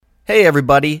Hey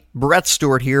everybody, Brett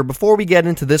Stewart here. Before we get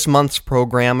into this month's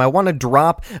program, I want to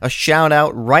drop a shout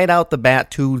out right out the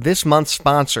bat to this month's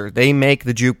sponsor. They make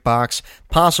the Jukebox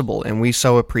possible, and we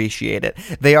so appreciate it.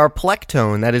 They are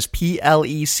Plectone, that is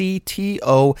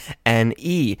Plectone.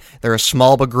 They're a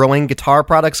small but growing guitar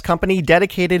products company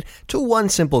dedicated to one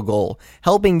simple goal,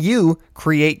 helping you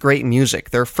create great music.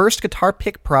 Their first guitar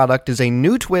pick product is a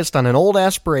new twist on an old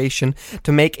aspiration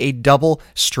to make a double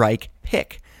strike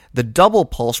pick. The double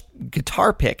pulse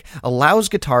guitar pick allows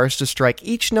guitarists to strike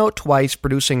each note twice,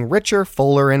 producing richer,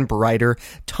 fuller, and brighter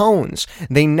tones.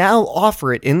 They now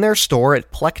offer it in their store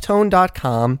at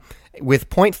plectone.com with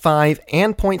 0.5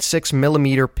 and 0.6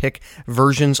 millimeter pick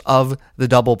versions of the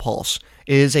double pulse.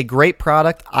 It is a great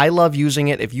product. I love using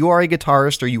it. If you are a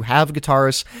guitarist or you have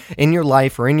guitarists in your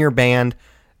life or in your band,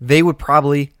 they would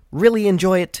probably really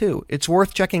enjoy it too. It's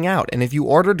worth checking out. And if you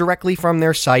order directly from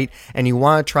their site and you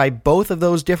want to try both of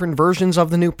those different versions of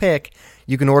the new pick,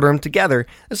 you can order them together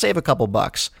and save a couple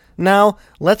bucks. Now,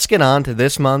 let's get on to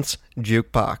this month's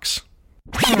Jukebox.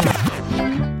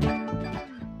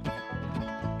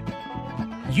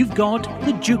 You've got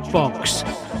the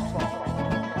Jukebox.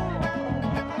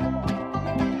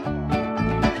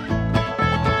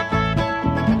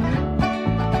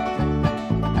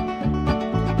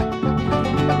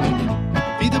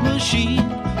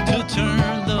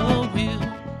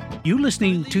 You're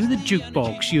listening to The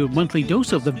Jukebox, your monthly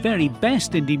dose of the very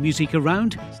best indie music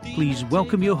around. Please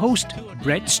welcome your host,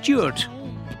 Brett Stewart.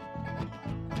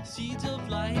 Seeds of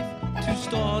life to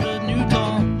start a new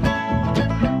dawn.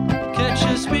 Catch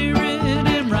your spirit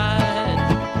and ride.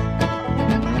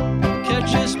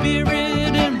 Catch your spirit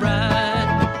and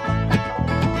ride.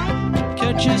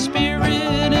 Catch your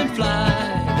spirit and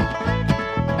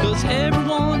fly. 'Cause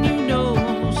everyone you know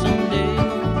someday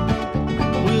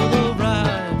will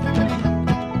arrive.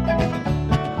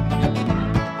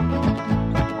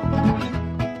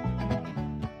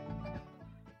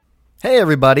 Hey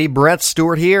everybody, Brett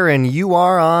Stewart here, and you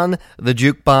are on the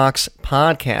Jukebox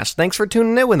Podcast. Thanks for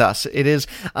tuning in with us. It is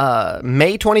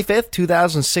May 25th,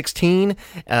 2016,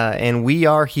 and we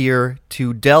are here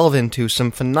to delve into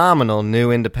some phenomenal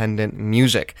new independent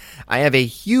music. I have a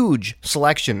huge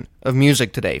selection of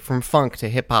music today, from funk to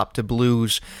hip-hop to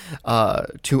blues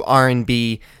to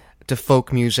R&B to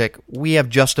folk music. We have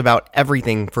just about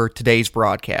everything for today's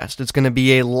broadcast. It's going to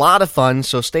be a lot of fun,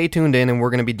 so stay tuned in, and we're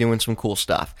going to be doing some cool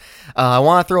stuff. I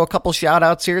want to throw a couple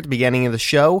shout-outs here at the beginning of the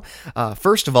show.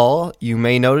 First of all, you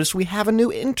may notice we have a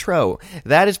new intro.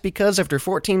 That is because after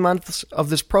 14 months of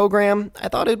this program, I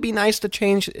thought it'd be nice to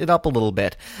change it up a little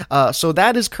bit. So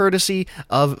that is courtesy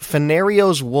of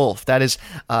Fennario's Wolf. That is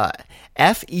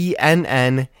FENNAIRIO''S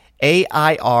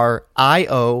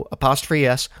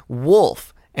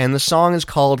Wolf. And the song is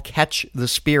called Catch the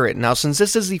Spirit. Now, since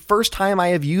this is the first time I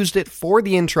have used it for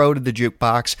the intro to the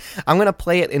Jukebox, I'm going to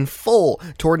play it in full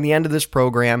toward the end of this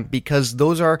program because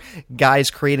those are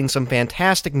guys creating some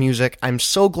fantastic music. I'm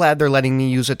so glad they're letting me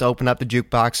use it to open up the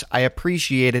Jukebox. I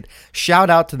appreciate it. Shout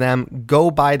out to them. Go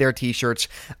buy their t-shirts.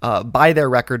 Buy their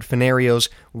record, Fennario's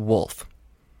Wolf.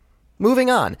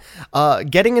 Moving on,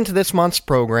 getting into this month's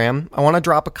program, I want to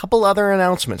drop a couple other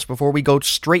announcements before we go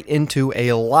straight into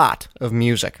a lot of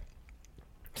music.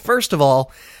 First of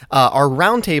all, our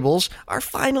roundtables are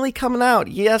finally coming out.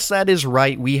 Yes, that is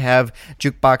right. We have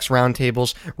Jukebox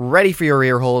roundtables ready for your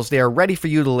ear holes. They are ready for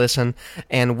you to listen,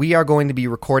 and we are going to be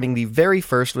recording the very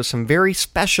first with some very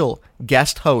special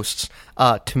guest hosts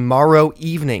tomorrow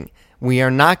evening. We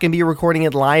are not going to be recording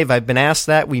it live. I've been asked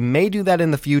that. We may do that in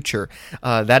the future.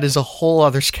 That is a whole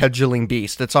other scheduling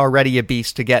beast. It's already a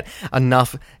beast to get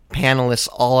enough panelists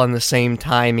all on the same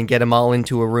time and get them all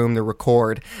into a room to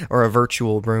record, or a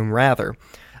virtual room, rather.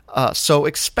 So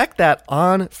expect that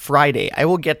on Friday. I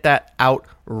will get that out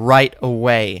right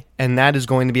away, and that is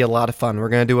going to be a lot of fun. We're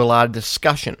going to do a lot of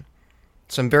discussion.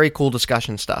 Some very cool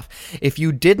discussion stuff. If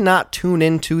you did not tune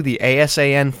into the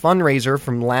ASAN fundraiser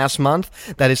from last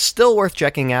month, that is still worth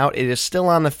checking out. It is still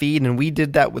on the feed, and we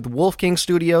did that with Wolf King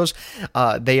Studios.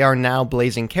 They are now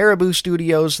Blazing Caribou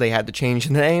Studios. They had to change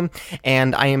the name,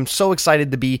 and I am so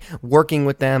excited to be working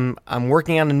with them. I'm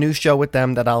working on a new show with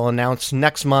them that I'll announce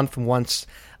next month once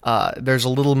there's a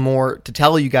little more to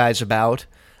tell you guys about.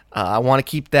 I want to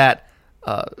keep that.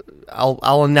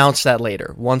 I'll announce that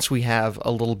later, once we have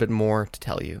a little bit more to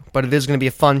tell you. But it is going to be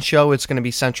a fun show. It's going to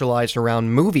be centralized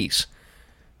around movies.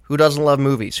 Who doesn't love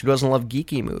movies? Who doesn't love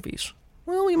geeky movies?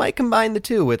 Well, we might combine the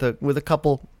two with a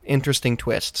couple interesting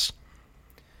twists.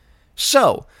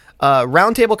 So,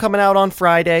 Roundtable coming out on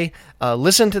Friday.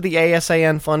 Listen to the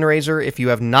ASAN fundraiser if you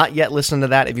have not yet listened to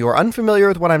that. If you are unfamiliar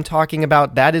with what I'm talking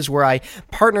about, that is where I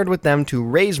partnered with them to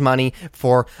raise money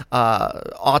for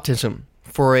autism.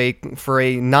 For a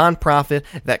nonprofit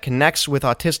that connects with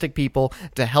autistic people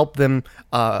to help them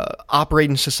operate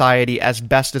in society as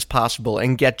best as possible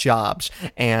and get jobs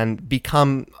and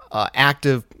become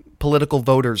active political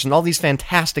voters and all these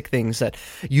fantastic things that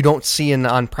you don't see a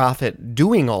nonprofit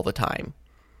doing all the time.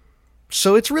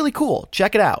 So it's really cool.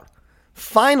 Check it out.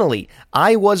 Finally,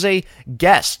 I was a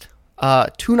guest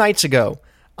 2 nights ago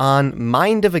on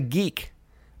Mind of a Geek.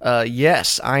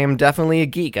 Yes, I am definitely a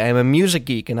geek. I am a music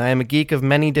geek, and I am a geek of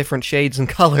many different shades and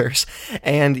colors.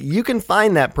 And you can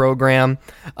find that program.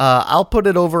 I'll put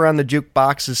it over on the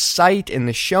Jukebox's site in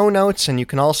the show notes, and you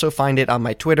can also find it on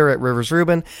my Twitter at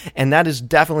RiversRuben. And that is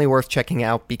definitely worth checking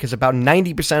out, because about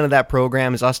 90% of that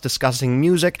program is us discussing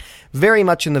music, very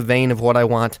much in the vein of what I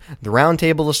want the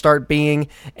Roundtable to start being,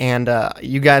 and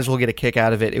you guys will get a kick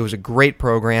out of it. It was a great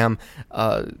program.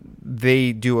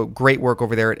 They do a great work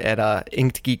over there at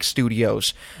Inked Geek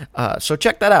Studios. So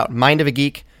check that out. Mind of a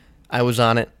Geek. I was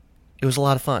on it. It was a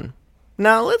lot of fun.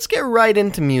 Now let's get right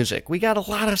into music. We got a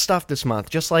lot of stuff this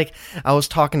month, just like I was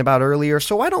talking about earlier.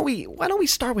 So why don't we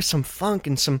start with some funk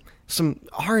and some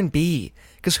R&B?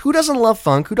 Because who doesn't love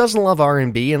funk? Who doesn't love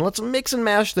R&B? And let's mix and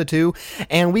mash the two.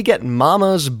 And we get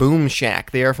Mama's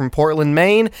Boomshack. They are from Portland,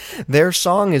 Maine. Their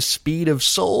song is Speed of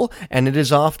Soul, and it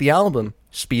is off the album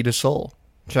Speed of Soul.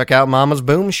 Check out Mama's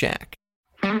Boomshack.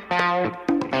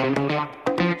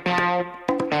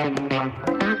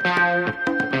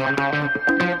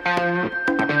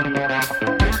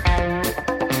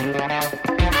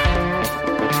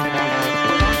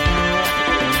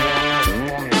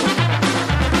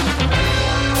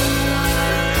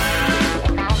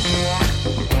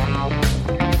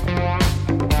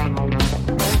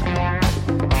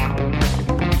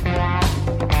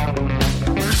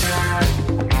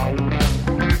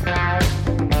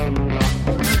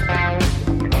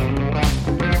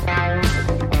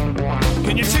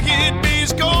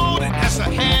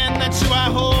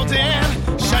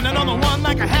 Shining on the one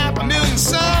like a 500,000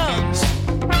 suns.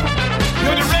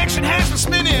 Your direction has me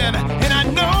spinning, and I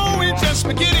know we're just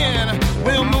beginning.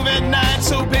 We'll move at night,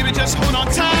 so baby, just hold on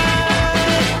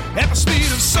tight. At the speed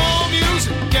of soul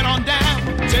music, get on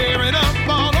down, tear it up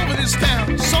all over this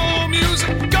town. Soul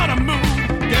music, gotta move,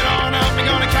 get on up, we're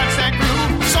gonna catch that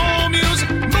groove. Soul music,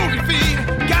 move your feet,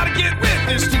 gotta get with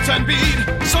this 2-ton beat.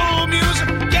 Soul music,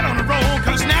 get on the roll,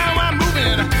 cause now I'm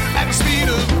moving at the speed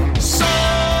of soul.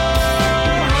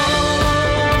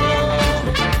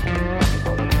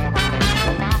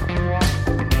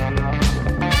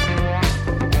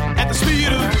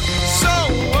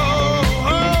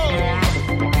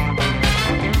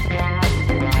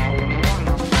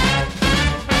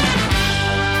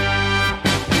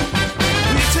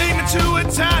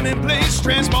 Place,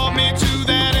 transport me to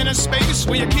that inner space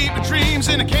where you keep your dreams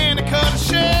in a candy cutter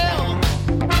shell.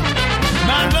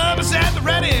 My love is at the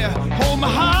ready, hold my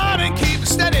heart and keep it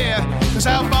steady, cause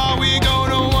how far we go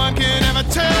no one can ever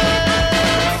tell.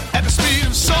 At the speed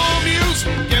of soul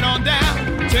music, get on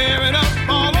down, tear it up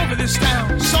all over this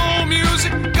town. Soul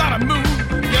music, gotta move,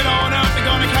 get on up, we're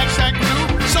gonna catch that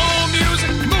groove. Soul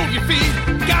music, move your feet,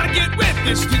 gotta get with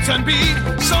this 2-ton beat.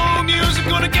 Soul music,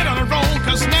 gonna get on a roll,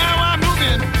 cause now I'm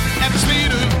moving at the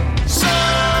speed of soul.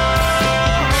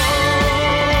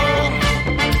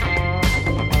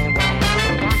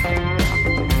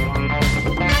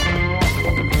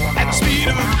 At the speed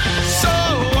of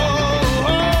soul.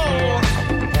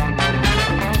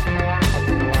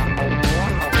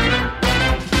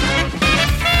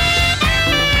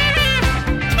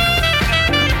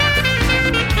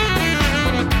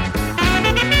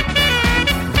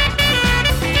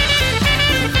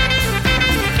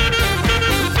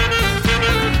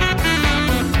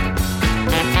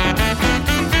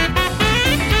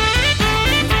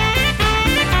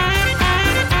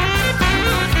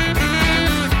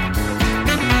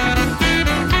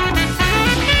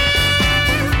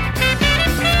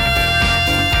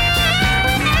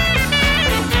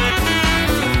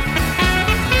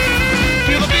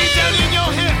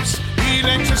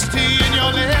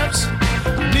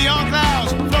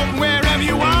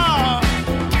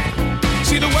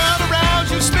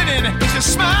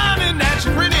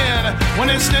 When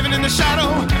it's living in the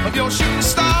shadow of your shooting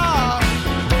star.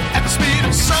 At the speed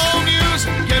of soul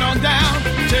music, get on down,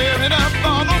 tear it up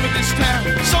all over this town.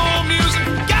 Soul music,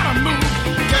 gotta move,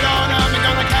 get on up, you're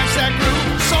gonna catch that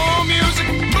groove. Soul music,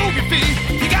 move your feet,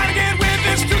 you gotta get with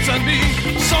this 2-ton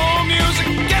beat. Soul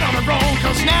music, get on the roll,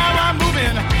 cause now I'm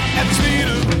moving at the speed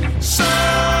of soul.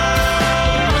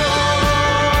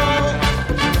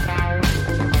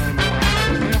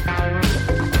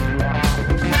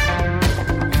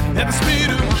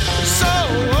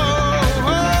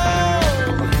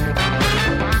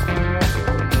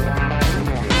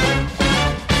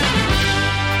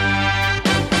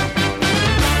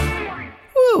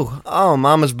 Oh,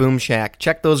 Mama's Boomshack.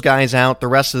 Check those guys out. The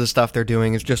rest of the stuff they're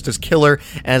doing is just as killer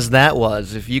as that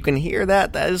was. If you can hear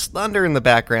that, that is thunder in the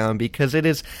background, because it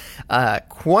is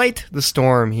quite the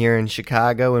storm here in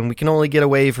Chicago, and we can only get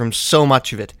away from so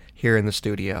much of it here in the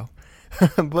studio.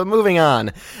 But moving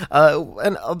on,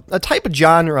 a type of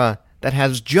genre that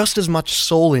has just as much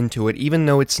soul into it, even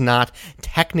though it's not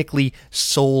technically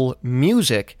soul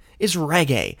music, is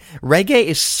reggae. Reggae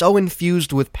is so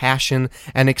infused with passion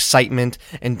and excitement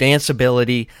and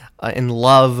danceability and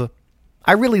love.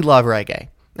 I really love reggae,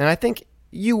 and I think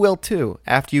you will too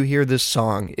after you hear this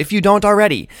song, if you don't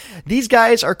already. These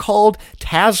guys are called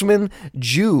Tasman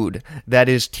Jude. That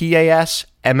is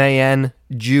Tasman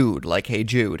Jude, like Hey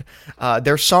Jude.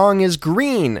 Their song is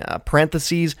Greene,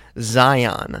 parentheses,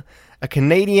 Zion. A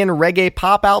Canadian reggae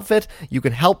pop outfit. You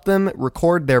can help them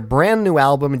record their brand new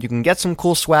album, and you can get some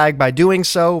cool swag by doing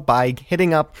so by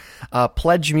hitting up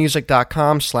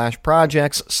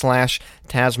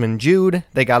pledgemusic.com/projects/Tasman Jude.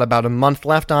 They got about a month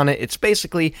left on it. It's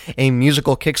basically a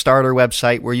musical Kickstarter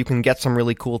website where you can get some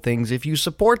really cool things if you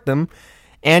support them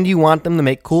and you want them to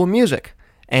make cool music.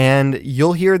 And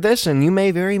you'll hear this, and you may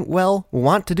very well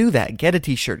want to do that. Get a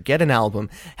t-shirt, get an album,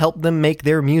 help them make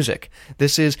their music.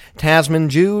 This is Tasman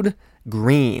Jude,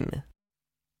 Greene.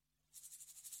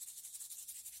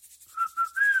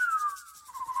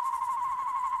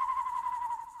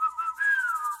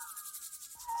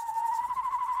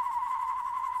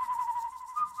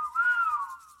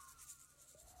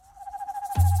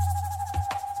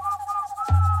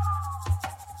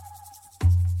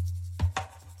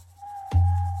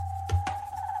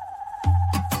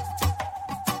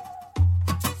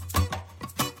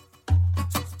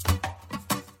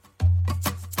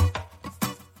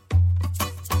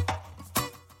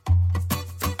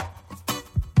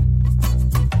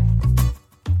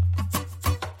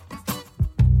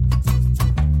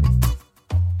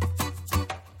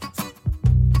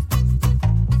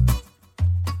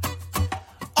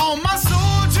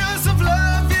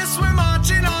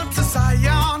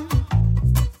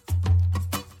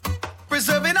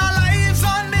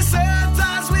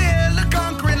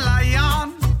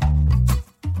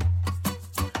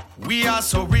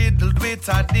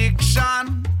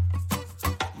 Addiction,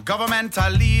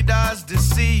 governmental leaders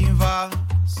deceive us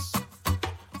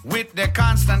with their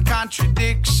constant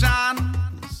contradictions,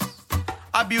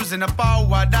 abusing the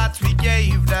power that we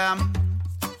gave them.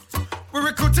 We're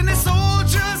recruiting the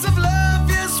soldiers of love,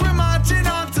 yes, we're marching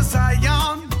on to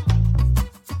Zion.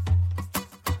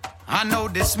 I know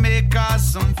this may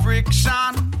cause some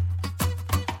friction,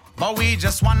 but we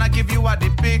just wanna give you a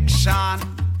depiction.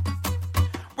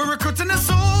 We're recruiting the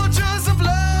soldiers of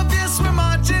love, yes, we're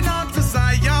marching on to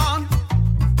Zion.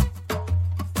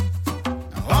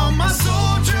 All my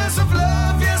soldiers of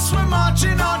love, yes, we're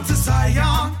marching on to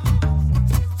Zion.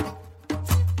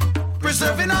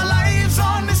 Preserving our lives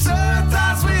on this earth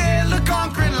as we hail the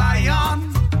conquering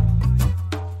lion.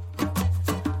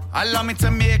 Allow me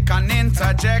to make an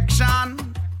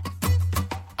interjection.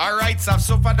 Our rights have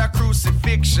suffered a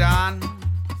crucifixion.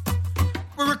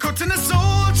 We're recruiting the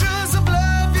soldiers of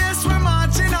love, yes, we're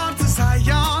marching on to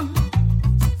Zion.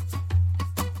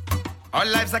 Our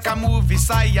lives like a movie,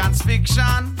 science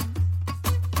fiction.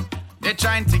 They're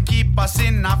trying to keep us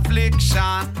in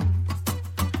affliction.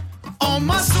 All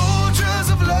my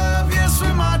soldiers of love, yes,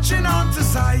 we're marching on to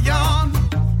Zion.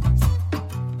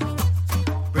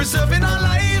 Preserving our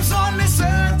lives on this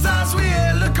earth as we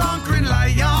hail the conquering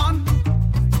lion.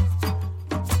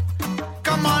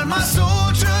 Come on, my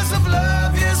soldiers of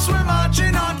love, yes, we're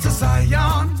marching on to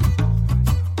Zion.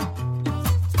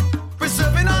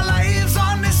 Preserving our lives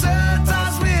on this earth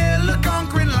as we hail the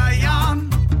conquering lion.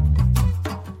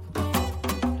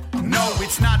 No,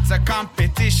 it's not a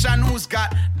competition. Who's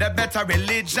got the better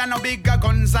religion? No bigger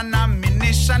guns and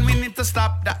ammunition. We need to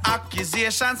stop the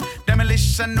accusations.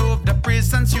 Demolition of the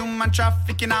prisons, human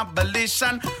trafficking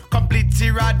abolition, complete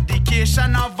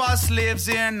eradication of our slaves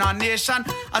in our nation.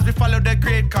 As we follow the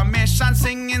Great Commission,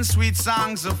 singing sweet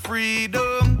songs of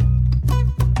freedom.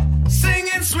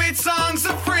 Singing sweet songs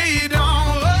of freedom.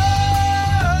 Oh, oh,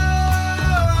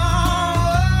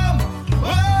 oh, oh,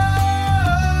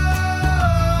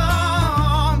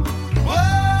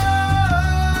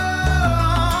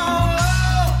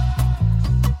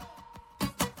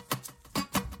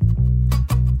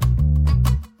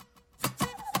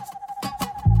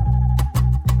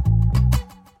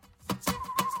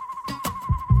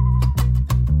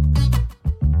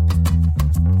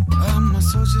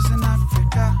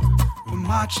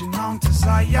 marching on to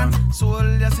Zion.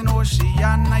 Soldiers in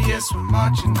Oceania, yes, we're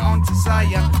marching on to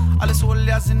Zion. All the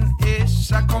soldiers in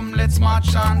Asia, come, let's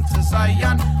march on to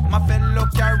Zion. My fellow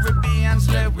Caribbeans,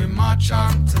 let we march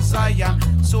on to Zion.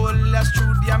 Soldiers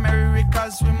through the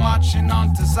Americas, we marching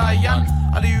on to Zion.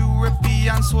 All the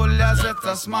European soldiers, let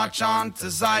us march on to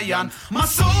Zion. My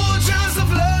soldiers of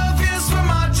love, yes, we're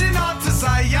marching on to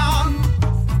Zion.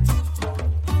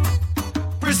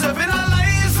 Preserving our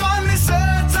lives on this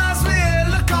earth as we hail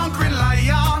the conquering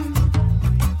lion.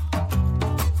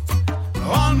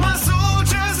 All my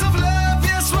soldiers of love,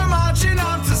 yes, we're marching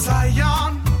on to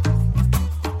Zion.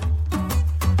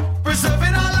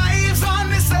 Preserving our lives on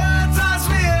this earth as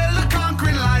we hail the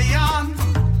conquering lion.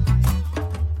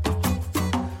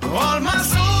 All my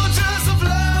soldiers of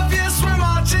love, yes, we're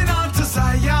marching on to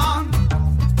Zion.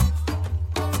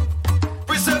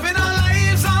 Preserving our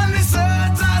lives on this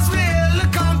earth as we hail the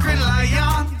conquering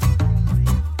lion.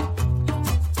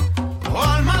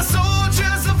 All my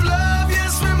soldiers of love,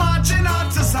 yes, we're marching on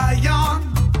to Zion.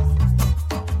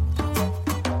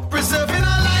 Preserving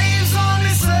our lives on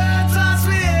this earth as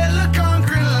we hail the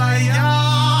conquering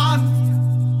lion.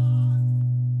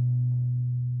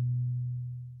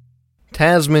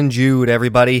 Tasman, Jude,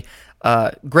 everybody.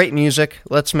 Great music.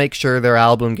 Let's make sure their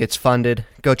album gets funded.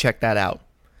 Go check that out.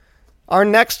 Our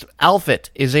next outfit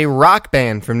is a rock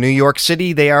band from New York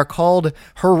City. They are called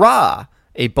Hurrah,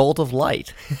 a bolt of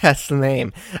light. That's the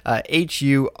name.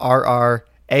 Hurrah,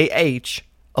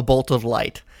 a bolt of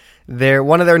light.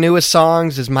 One of their newest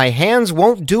songs is My Hands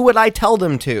Won't Do What I Tell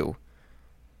Them To.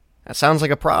 That sounds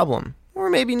like a problem. Or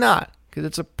maybe not, because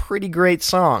it's a pretty great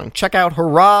song. Check out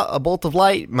Hurrah, a bolt of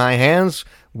light. My hands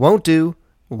won't do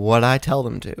what I tell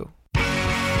them to.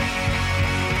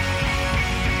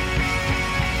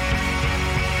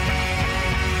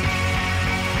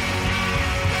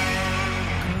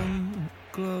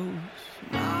 Close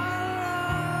my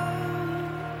eyes,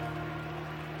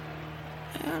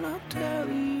 and I'll tell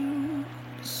you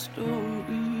the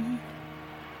story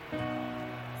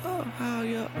of how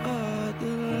your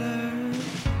other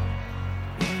left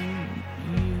when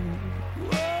you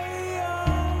were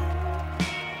young.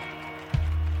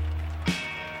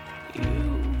 You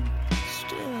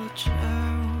still a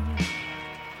child,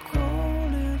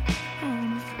 crawling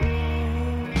on the floor.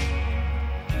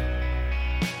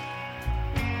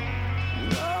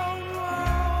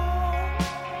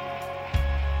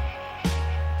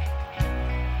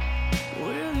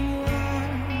 Will you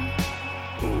lie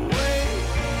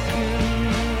awake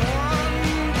in one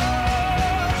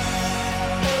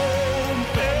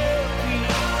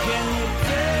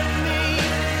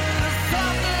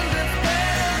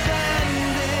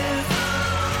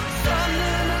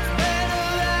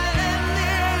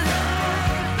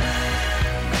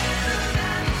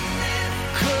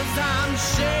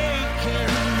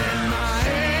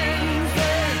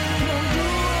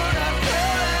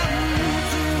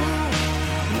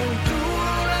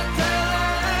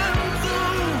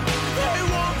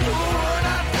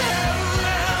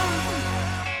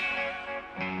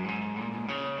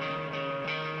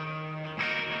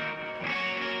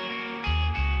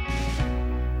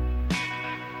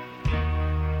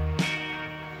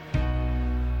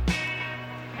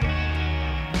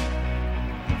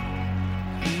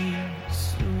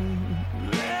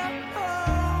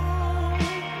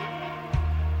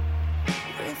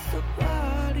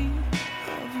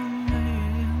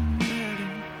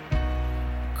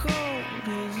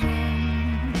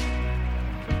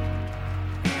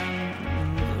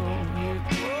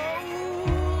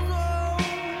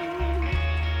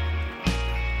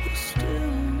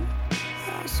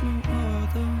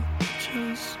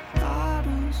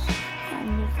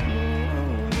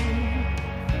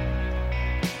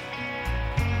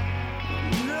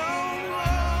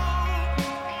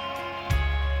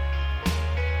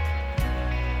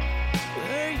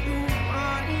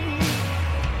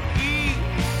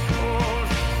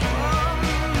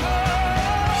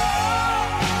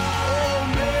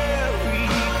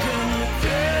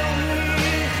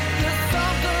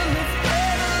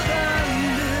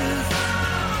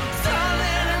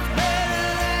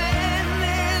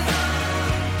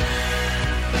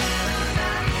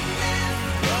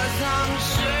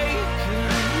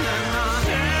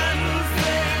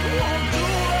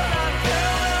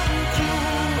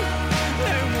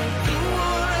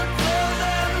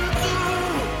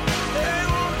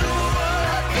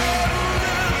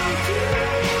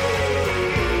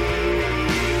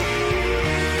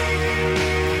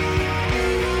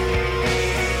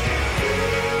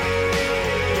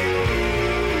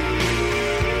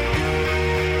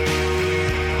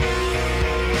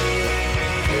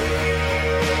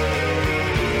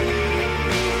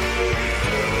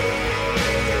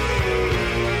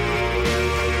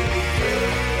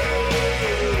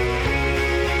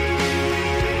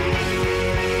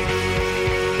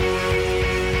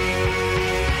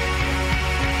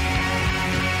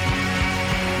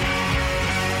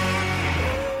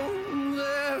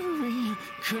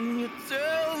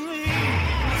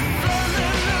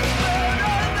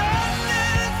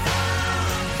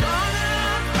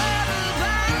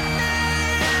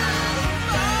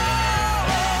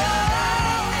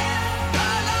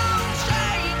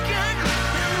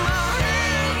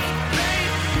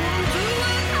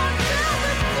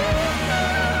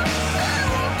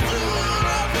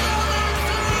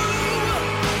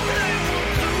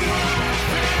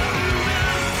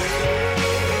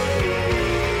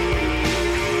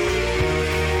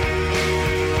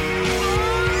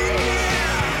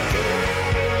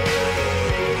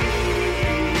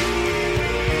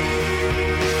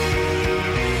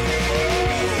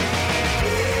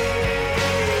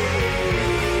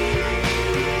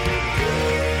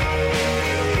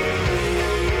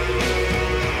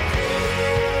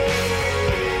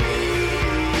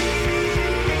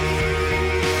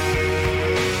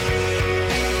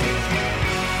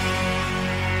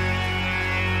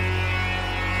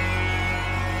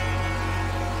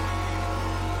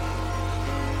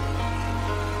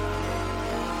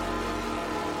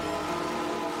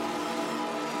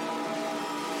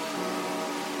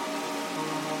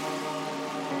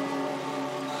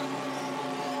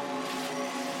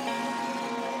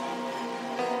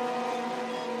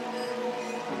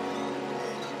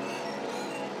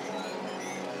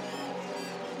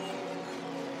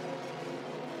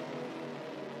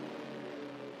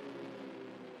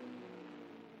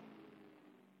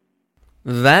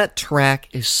That track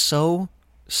is so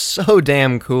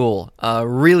damn cool.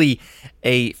 Really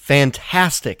a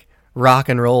fantastic rock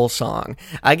and roll song.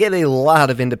 I get a lot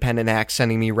of independent acts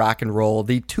sending me rock and roll.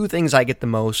 The two things I get the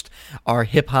most are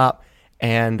hip-hop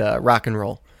and rock and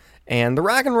roll. And the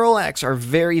rock and roll acts are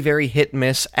very, very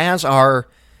hit-miss, as are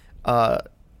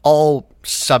all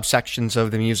subsections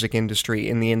of the music industry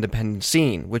in the independent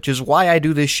scene, which is why I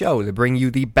do this show, to bring you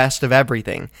the best of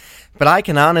everything. But I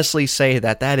can honestly say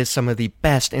that is some of the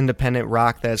best independent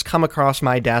rock that has come across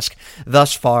my desk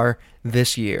thus far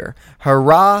this year.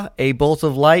 Hurrah, A Bolt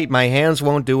of Light. My hands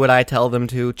won't do what I tell them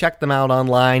to. Check them out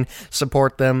online,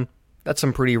 support them. That's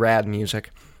some pretty rad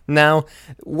music. Now,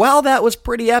 while that was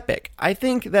pretty epic, I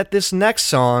think that this next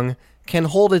song can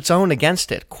hold its own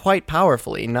against it quite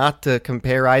powerfully, not to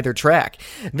compare either track.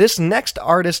 This next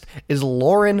artist is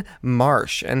Lauren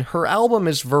Marsh, and her album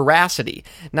is Veracity.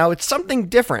 Now, it's something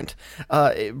different.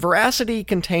 Veracity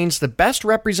contains the best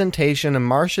representation of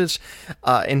Marsh's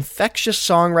infectious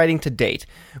songwriting to date.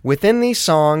 Within these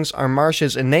songs are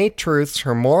Marsh's innate truths,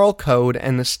 her moral code,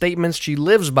 and the statements she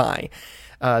lives by.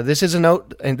 This is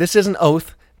an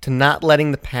oath to not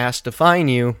letting the past define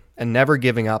you and never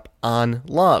giving up on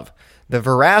love. The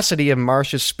veracity of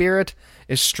Marsh's spirit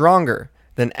is stronger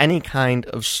than any kind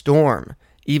of storm,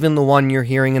 even the one you're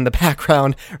hearing in the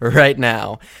background right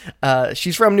now.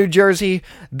 She's from New Jersey.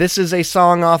 This is a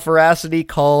song off Veracity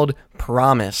called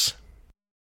Promise.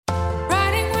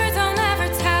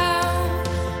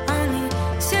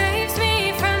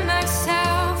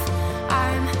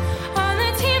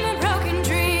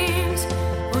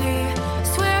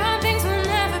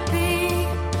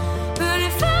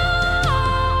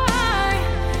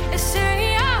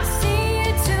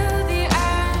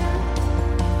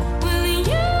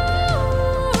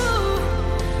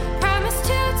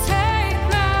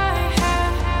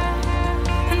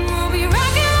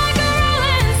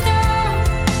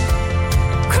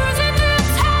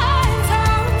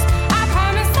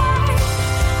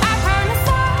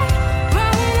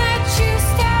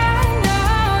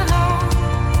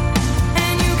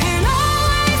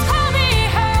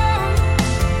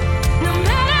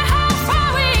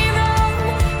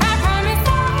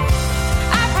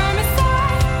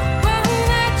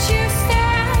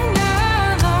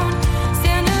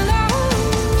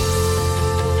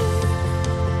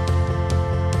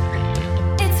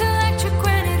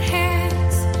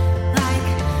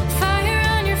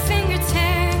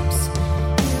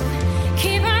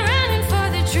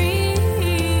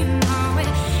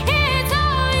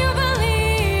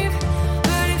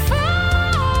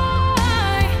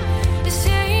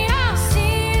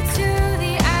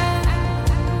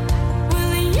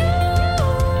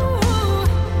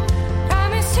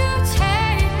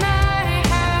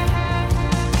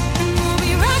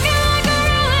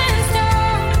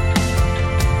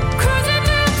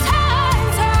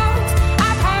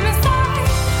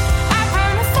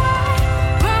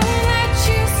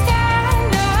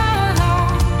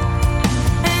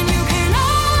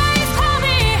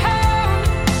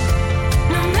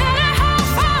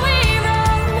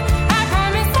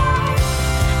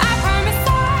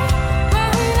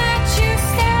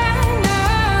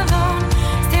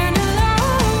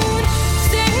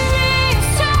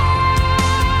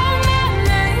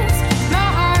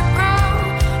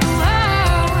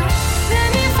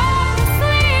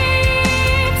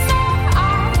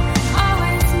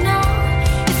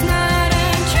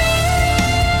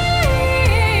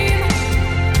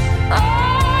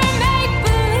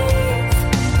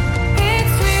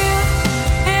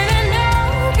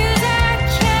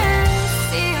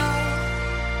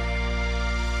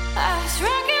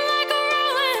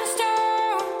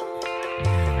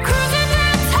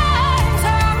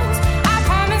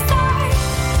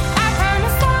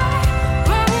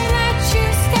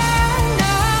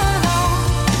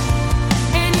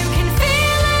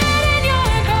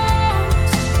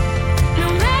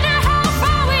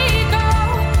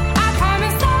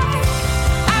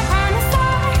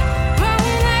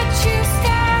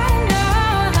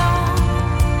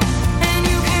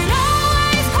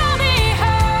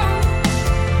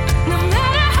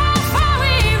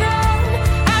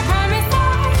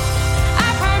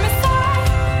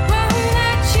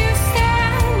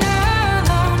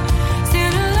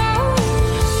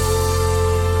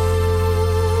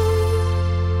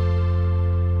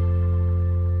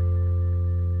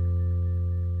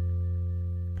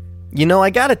 You know,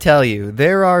 I gotta tell you,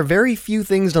 there are very few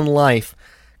things in life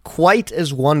quite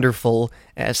as wonderful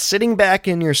as sitting back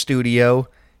in your studio.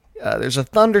 There's a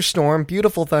thunderstorm,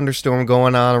 beautiful thunderstorm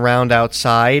going on around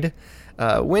outside.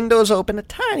 Windows open a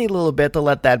tiny little bit to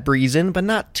let that breeze in, but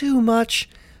not too much.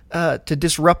 to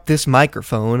disrupt this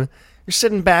microphone. You're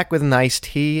sitting back with an iced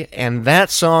tea, and that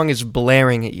song is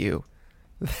blaring at you.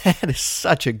 That is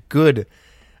such a good,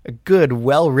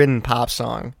 well-written pop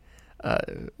song.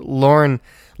 Lauren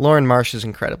Marsh is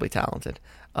incredibly talented.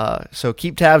 So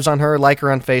keep tabs on her, like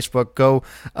her on Facebook, go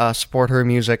support her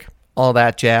music, all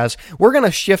that jazz. We're going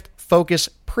to shift focus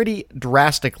pretty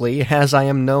drastically, as I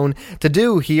am known to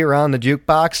do here on the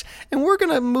Jukebox, and we're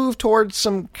going to move towards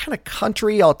some kind of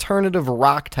country alternative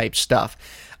rock type stuff.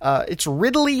 It's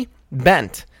Ridley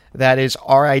Bent. That is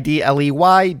RIDLEYBENT.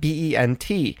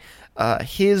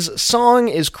 His song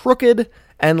is Crooked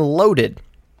and Loaded.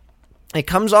 It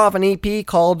comes off an EP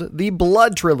called The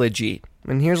Blood Trilogy,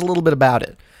 and here's a little bit about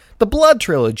it. The Blood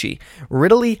Trilogy,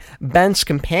 Ridley Bent's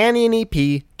companion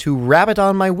EP to Rabbit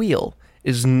on My Wheel,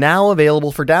 is now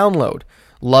available for download.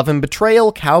 Love and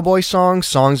betrayal, cowboy songs,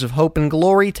 songs of hope and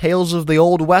glory, tales of the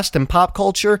Old West, and pop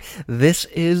culture. This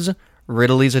is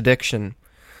Ridley's addiction.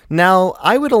 Now,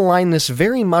 I would align this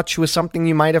very much with something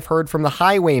you might have heard from the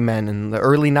Highwaymen in the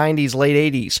early 90s,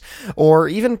 late 80s, or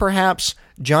even perhaps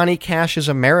Johnny Cash's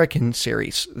American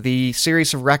series, the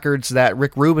series of records that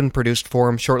Rick Rubin produced for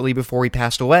him shortly before he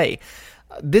passed away.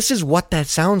 This is what that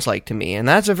sounds like to me, and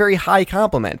that's a very high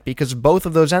compliment, because both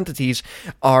of those entities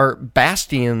are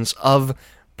bastions of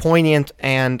poignant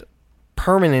and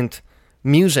permanent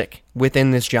music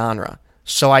within this genre.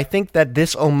 So I think that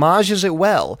this homages it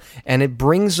well, and it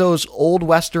brings those old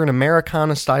Western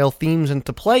Americana-style themes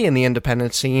into play in the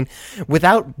independent scene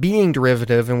without being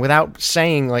derivative and without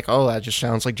saying, like, oh, that just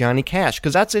sounds like Johnny Cash,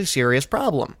 because that's a serious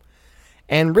problem.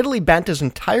 And Ridley Bent is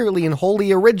entirely and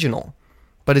wholly original,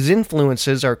 but his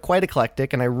influences are quite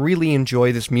eclectic, and I really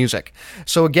enjoy this music.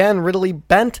 So again, Ridley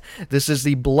Bent, this is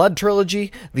the Blood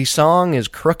Trilogy. The song is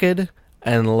Crooked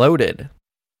and Loaded.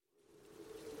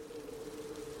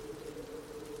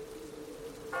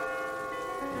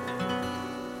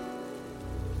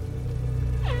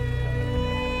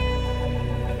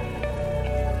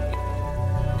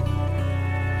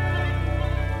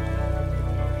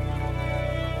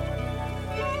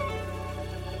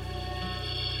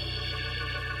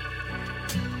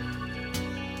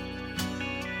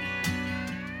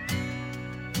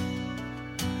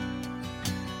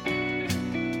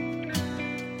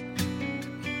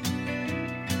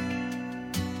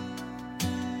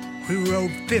 We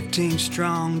rode 15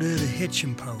 strong to the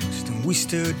hitching post, and we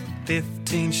stood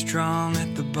 15 strong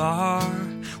at the bar.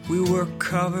 We were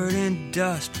covered in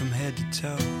dust from head to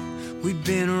toe. We'd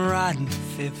been riding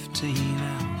 15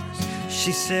 hours.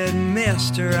 She said,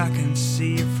 mister, I can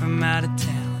see you from out of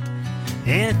town.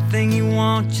 Anything you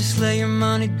want, just lay your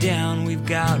money down. We've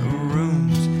got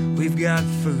rooms, we've got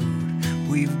food,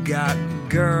 we've got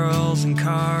girls and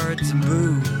cards and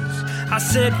booze. I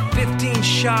said 15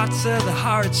 shots of the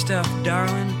hard stuff,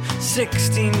 darling.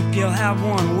 16 if you'll have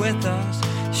one with us.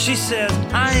 She says,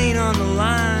 I ain't on the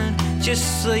line,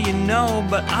 just so you know,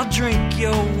 but I'll drink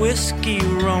your whiskey,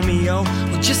 Romeo.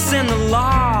 Well, just send the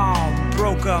law,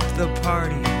 broke up the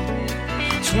party.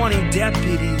 20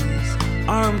 deputies,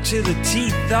 armed to the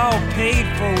teeth, all paid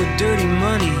for with dirty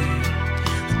money,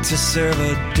 to serve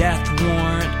a death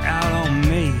warrant out on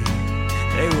me.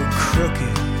 They were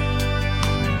crooked,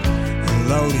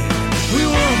 loaded. We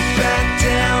won't back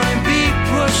down and be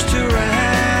pushed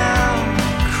around.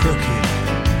 Crooked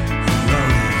and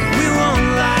loaded. We won't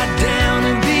lie down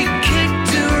and be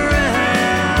kicked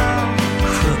around.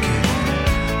 Crooked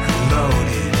and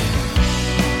loaded.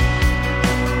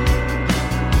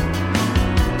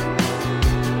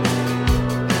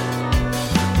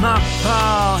 My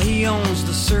pa, he owns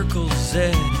the Circle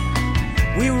Z.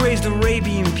 We raised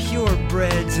Arabian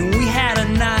purebreds, and we had a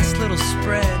nice little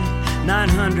spread.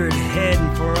 900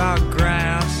 heading for our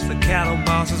grass. The cattle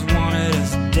bosses wanted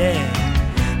us dead,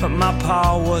 but my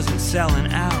pa wasn't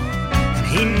selling out, and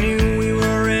he knew we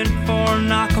were in for a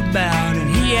knockabout. And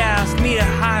he asked me to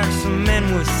hire some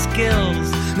men with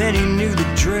skills, men who knew the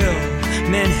drill,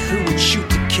 men who would shoot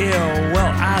to kill.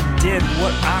 Well, I did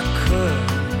what I could.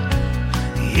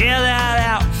 Yeah,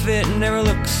 that outfit never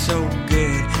looked so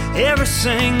good. Every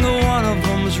single one of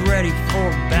them was ready for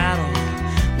battle.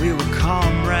 We were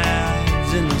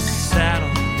comrades in the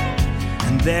saddle,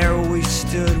 and there we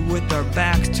stood with our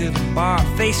backs to the bar,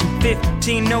 facing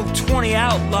 15, no 20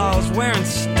 outlaws wearing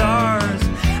stars.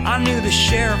 I knew the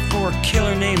sheriff for a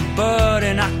killer named Bud,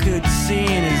 and I could see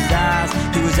in his eyes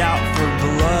he was out for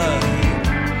blood.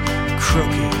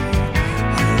 Crooked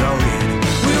and loaded.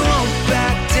 We won't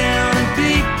back down and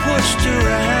be pushed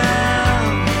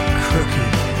around. Crooked.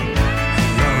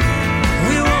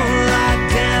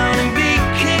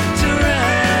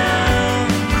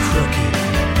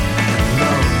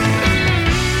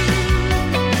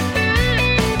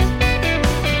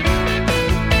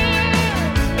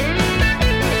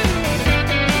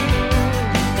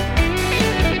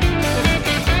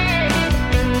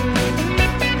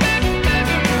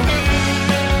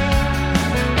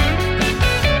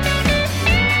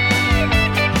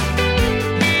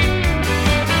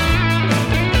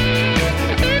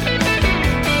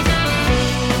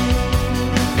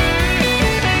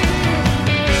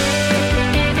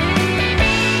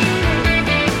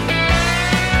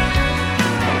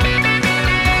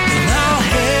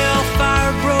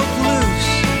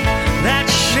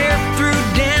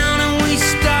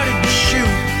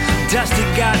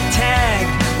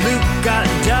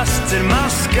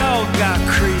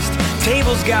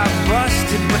 almost got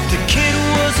busted, but the kid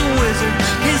was a wizard.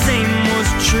 His aim was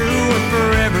true, and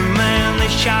for every man they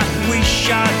shot, we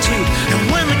shot too.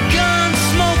 And when the gun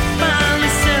smoke finally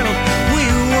settled, we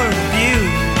were few,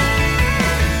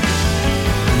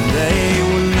 and they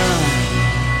were none.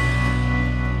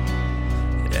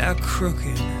 Yeah,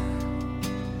 crooked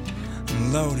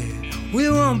and loaded. We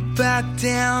won't back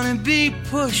down and be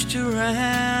pushed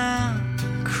around.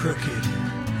 Crooked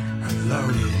and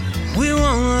loaded. We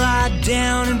won't lie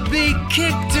down and be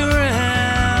kicked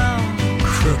around.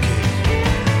 Crooked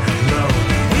and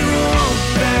loaded. We won't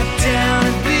back down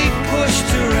and be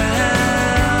pushed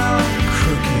around.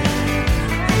 Crooked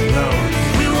and loaded.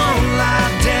 We won't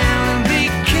lie down and be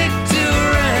kicked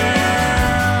around.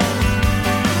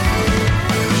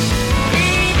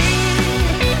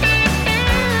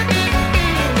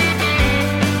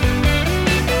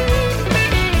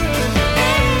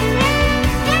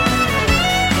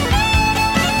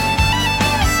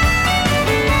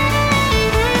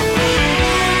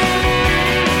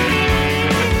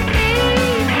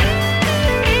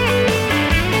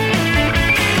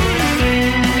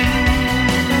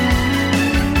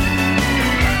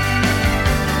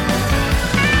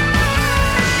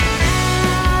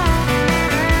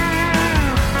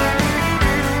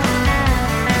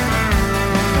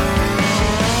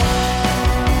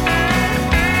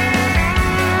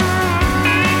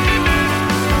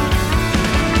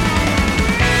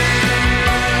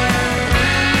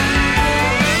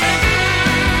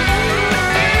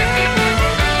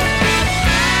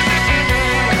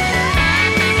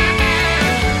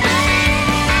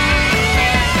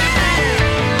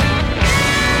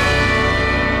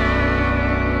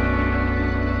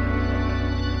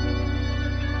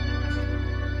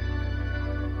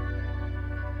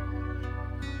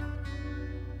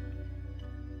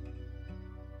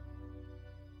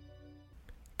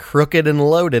 Crooked and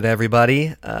Loaded,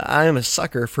 everybody. I am a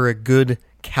sucker for a good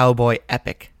cowboy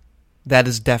epic. That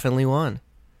is definitely one.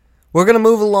 We're going to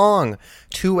move along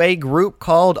to a group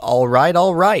called All Right,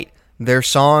 All Right. Their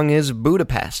song is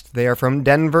Budapest. They are from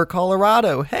Denver,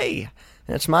 Colorado. Hey,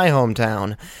 that's my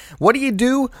hometown. What do you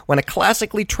do when a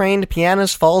classically trained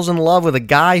pianist falls in love with a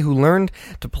guy who learned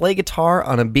to play guitar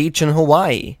on a beach in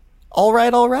Hawaii? All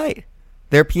right, all right.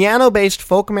 Their piano-based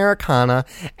folk Americana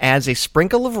adds a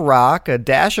sprinkle of rock, a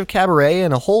dash of cabaret,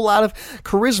 and a whole lot of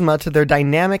charisma to their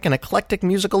dynamic and eclectic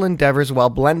musical endeavors while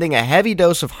blending a heavy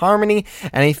dose of harmony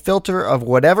and a filter of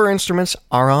whatever instruments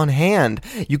are on hand.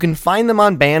 You can find them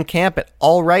on Bandcamp at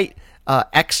Allright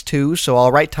X2, so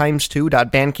allright times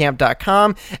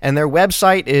 2.bandcamp.com, and their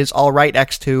website is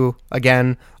allrightx2,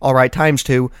 again, allright times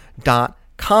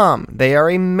 2.com. They are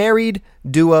a married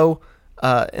duo,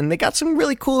 and they got some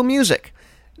really cool music.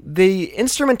 The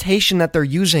instrumentation that they're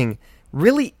using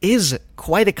really is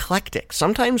quite eclectic.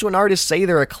 Sometimes when artists say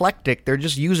they're eclectic, they're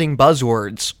just using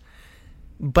buzzwords.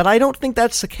 But I don't think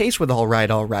that's the case with All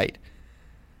Right, All Right.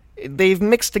 They've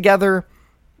mixed together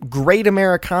great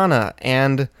Americana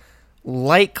and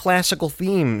light classical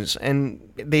themes,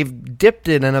 and they've dipped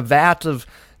it in a vat of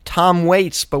Tom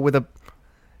Waits, but with a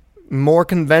more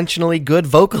conventionally good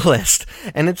vocalist,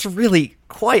 and it's really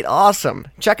quite awesome.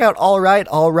 Check out All Right,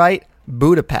 All Right,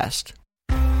 Budapest.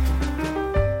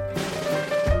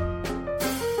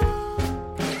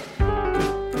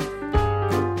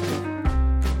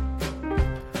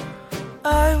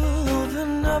 I will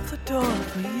open up the door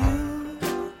for you,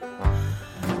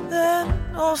 then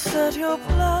I'll set your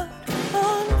blood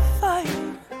on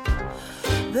fire.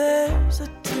 There's a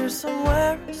tear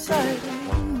somewhere inside of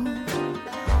you,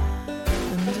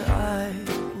 and I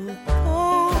will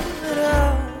pull it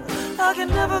out. I can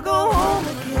never go home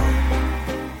again.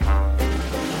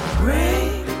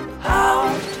 Bring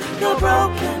out your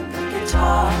broken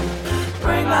guitar,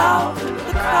 bring out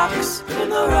the cracks in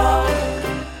the road,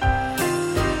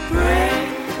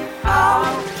 bring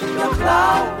out your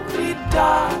cloudy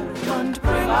diamond,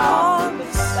 bring on the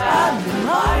sand in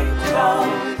my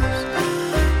toes.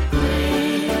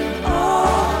 Bring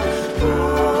on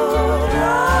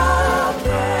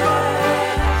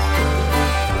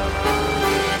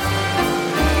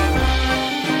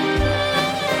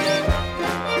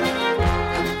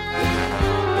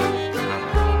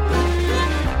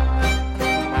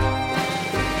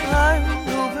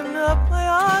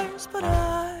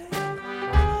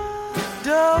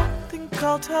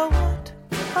I'll tell what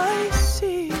I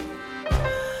see.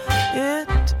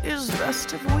 It is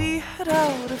best if we head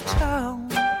out of town.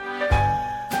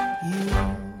 You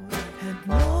head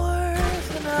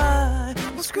north and I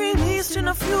will scream east in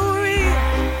a fury.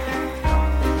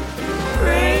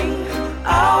 Bring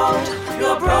out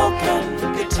your broken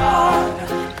guitar,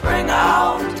 bring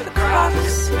out the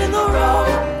cracks in the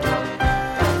road,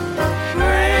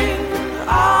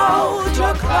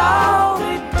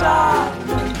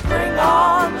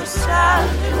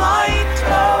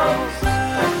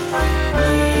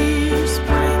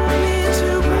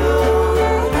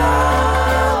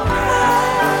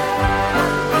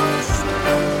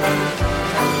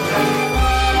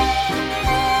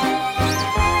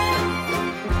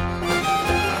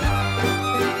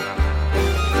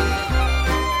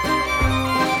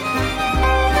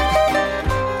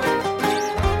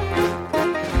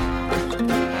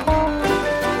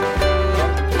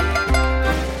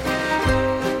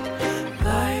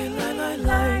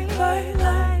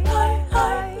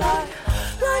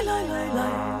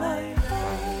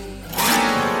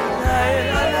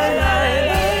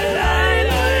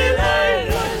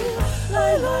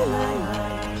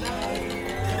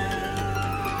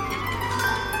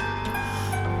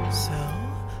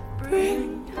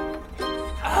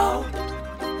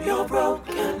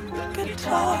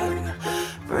 guitar,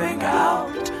 bring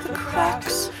out the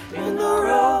cracks in the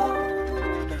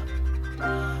road.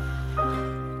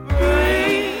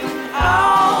 Bring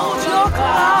out your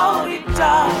cloudy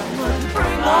diamond,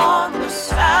 bring on the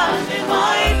sand in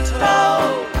my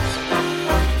toes.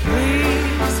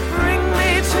 Please bring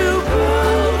me to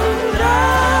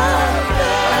Budapest.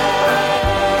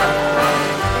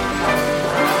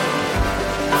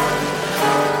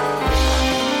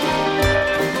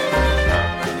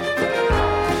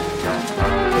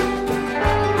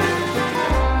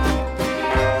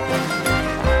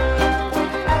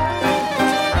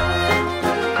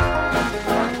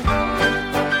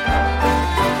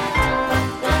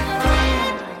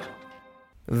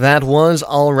 That was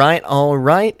All Right,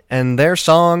 and their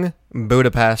song,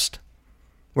 Budapest.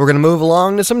 We're going to move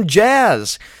along to some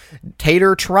jazz.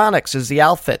 TATERTRONIX is the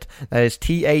outfit. That is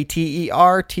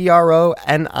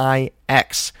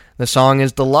TATERTRONIX. The song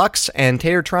is Deluxe, and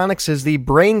TATERTRONIX is the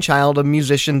brainchild of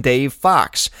musician Dave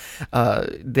Fox.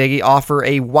 They offer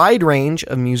a wide range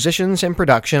of musicians and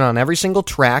production on every single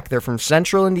track. They're from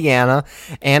Central Indiana,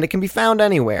 and it can be found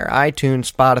anywhere. iTunes,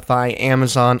 Spotify,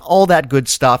 Amazon, all that good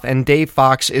stuff, and Dave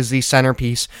Fox is the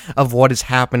centerpiece of what is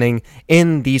happening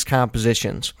in these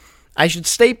compositions. I should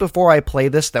state before I play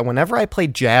this that whenever I play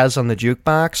jazz on the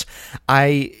jukebox,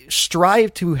 I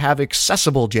strive to have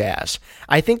accessible jazz.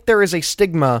 I think there is a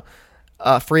stigma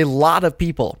for a lot of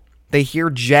people. They hear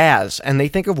jazz and they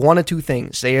think of one of two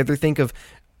things. They either think of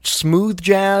smooth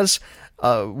jazz,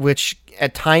 which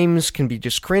at times can be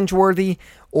just cringeworthy,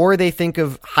 or they think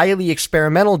of highly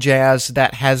experimental jazz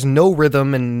that has no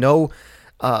rhythm and no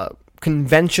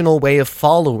conventional way of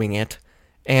following it,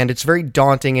 and it's very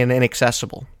daunting and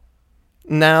inaccessible.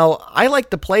 Now, I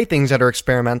like to play things that are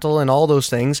experimental and all those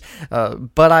things,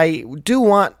 but I do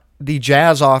want the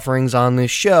jazz offerings on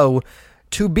this show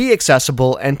to be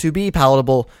accessible and to be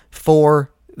palatable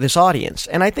for this audience.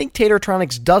 And I think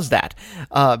TATERTRONIX does that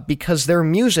because their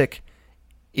music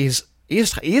is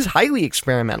highly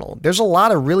experimental. There's a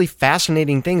lot of really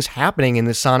fascinating things happening in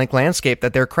this sonic landscape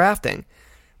that they're crafting.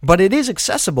 But it is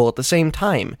accessible at the same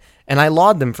time, and I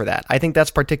laud them for that. I think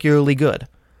that's particularly good.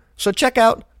 So check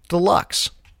out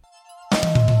Deluxe.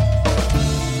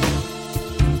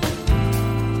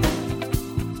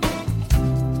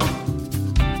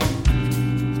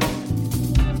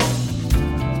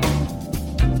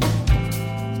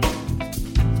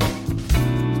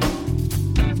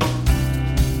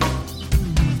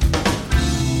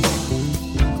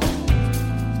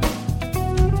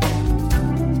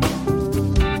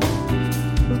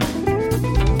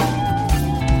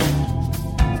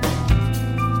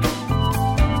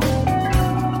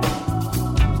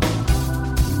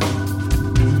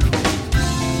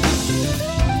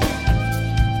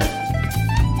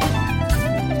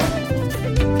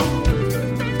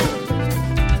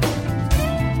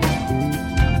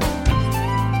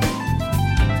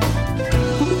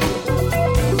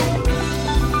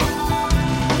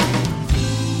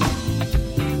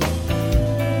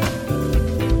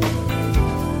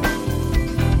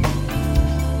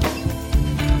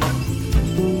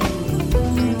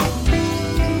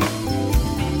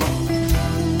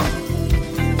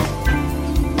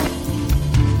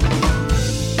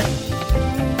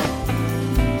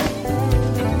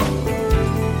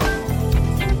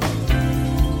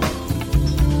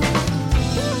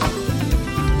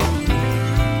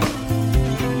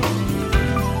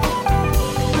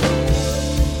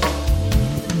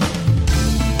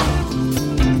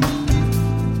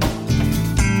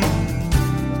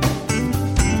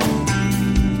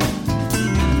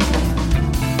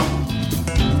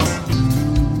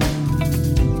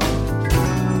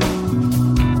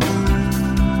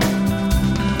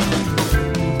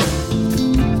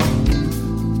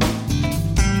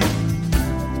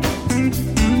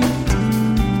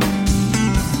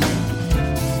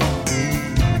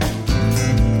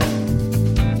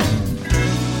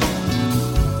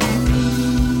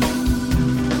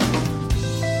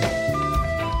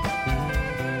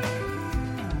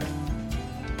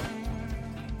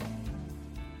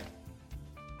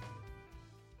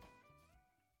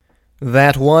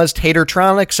 That was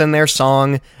TATERTRONIX and their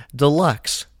song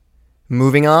Deluxe.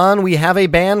 Moving on, we have a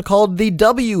band called the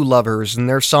W Lovers, and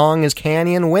their song is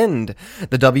Canyon Wind.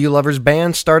 The W Lovers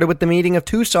band started with the meeting of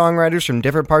two songwriters from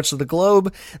different parts of the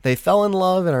globe. They fell in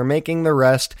love and are making the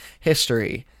rest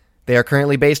history. They are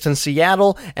currently based in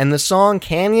Seattle, and the song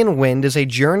Canyon Wind is a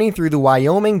journey through the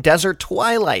Wyoming desert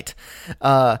twilight.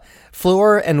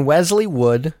 Fleur and Wesley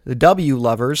Wood, the W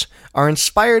Lovers, are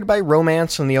inspired by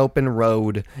romance on the open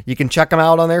road. You can check them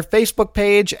out on their Facebook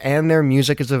page, and their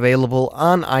music is available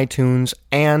on iTunes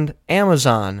and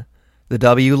Amazon. The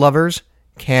W Lovers,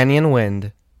 Canyon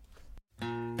Wind.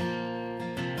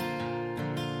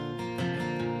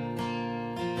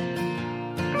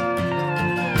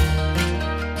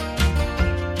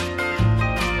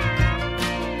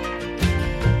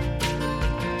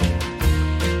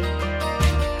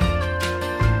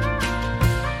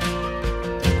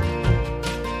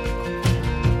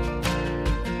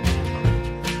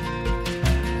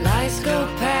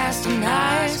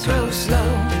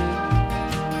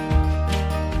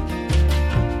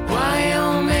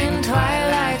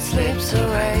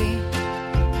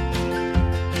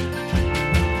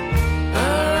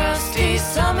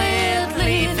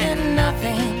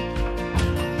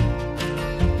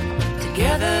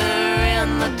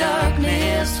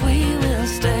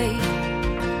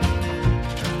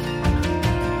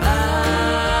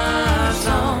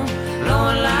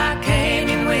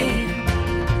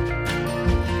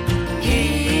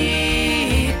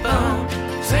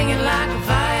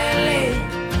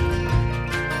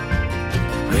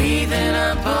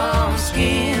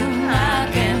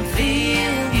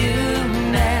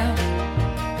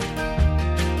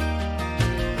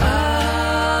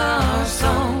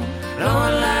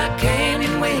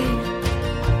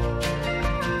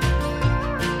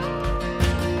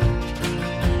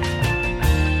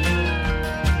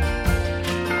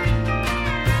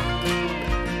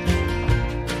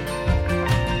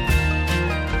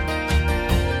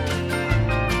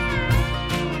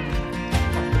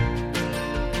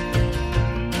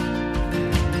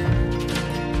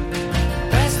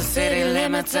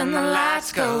 And the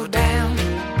lights go down.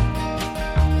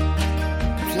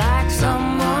 It's like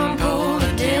someone pulled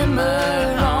a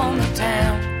dimmer on the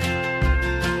town.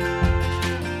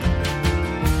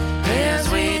 As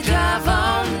we drive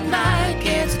on, the night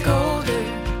gets colder.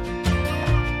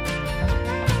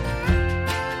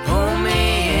 Pull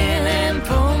me in and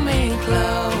pull me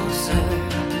closer.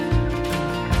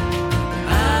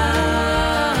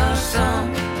 Our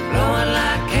song blowing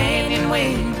like canyon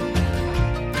wind.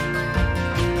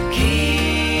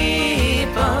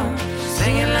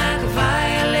 Singing like a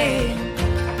violin,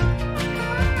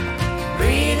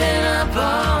 breathing up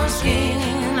on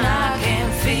skin. I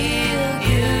can feel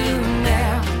you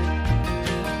now.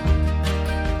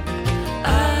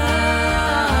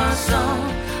 Our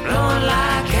song blowing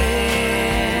like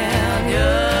canyon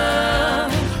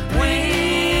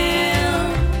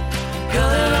wind,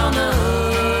 color on the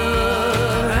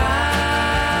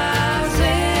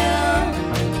horizon.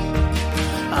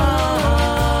 On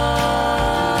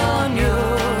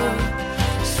your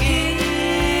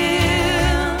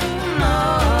skin,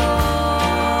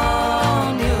 on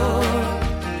your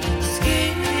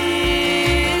skin.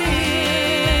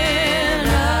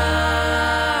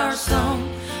 Our song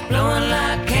blowing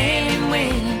like canyon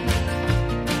wind.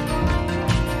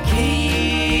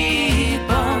 Keep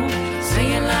on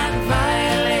singing like a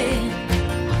violin,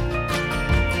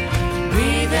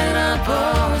 breathing up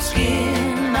on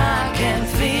skin. I can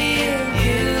feel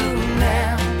you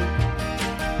now.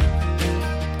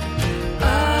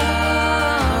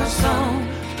 Our song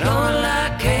blowing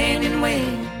like canyon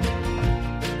wind.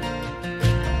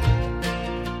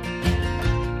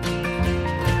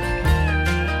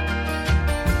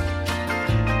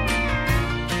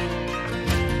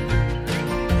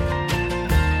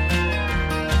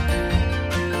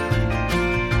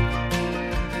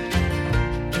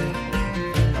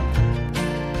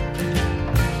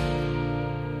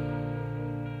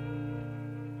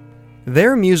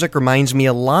 Their music reminds me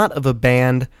a lot of a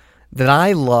band that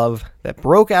I love that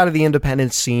broke out of the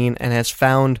independent scene and has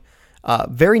found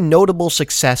very notable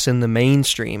success in the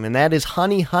mainstream, and that is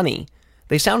Honey Honey.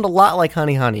 They sound a lot like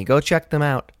Honey Honey. Go check them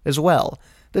out as well.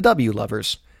 The W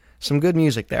Lovers. Some good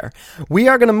music there. We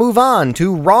are going to move on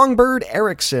to Wrongbird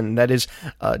Erickson. That is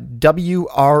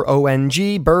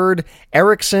W-R-O-N-G, Bird,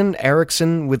 Erickson,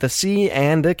 Erickson with a C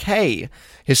and a K.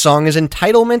 His song is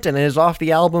Entitlement, and it is off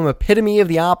the album Epitome of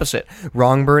the Opposite.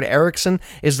 Wrongbird Erickson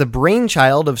is the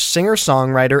brainchild of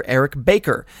singer-songwriter Eric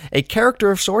Baker, a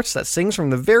character of sorts that sings from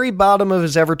the very bottom of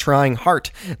his ever-trying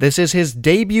heart. This is his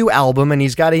debut album, and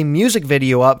he's got a music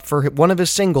video up for one of his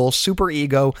singles, Super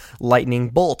Ego Lightning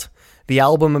Bolt. The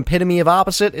album Epitome of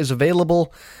Opposite is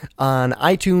available on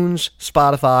iTunes,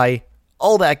 Spotify,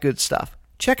 all that good stuff.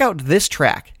 Check out this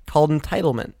track called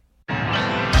Entitlement.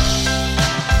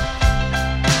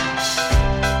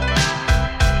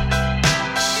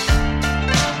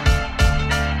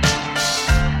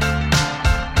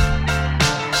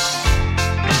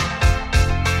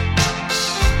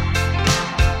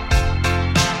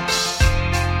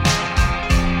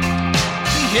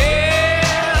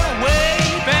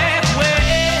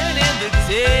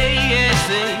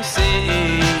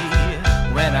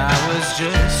 Just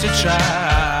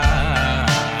child.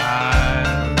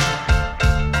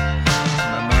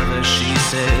 My mother, she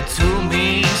said to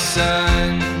me,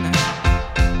 son,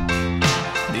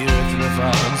 the earth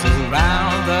revolves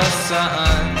around the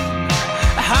sun.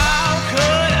 How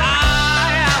could I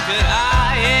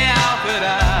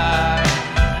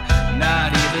not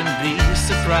even be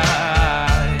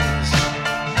surprised?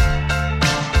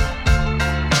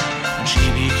 And she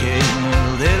became a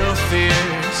little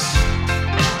fierce,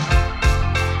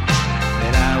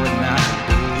 that I would not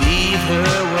believe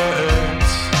her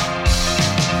words.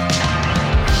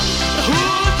 Who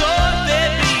thought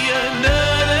there'd be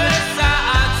another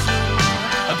side to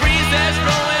a breeze that's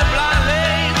blowing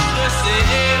blindly through the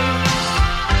sails?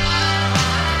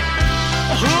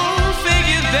 Who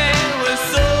figured they were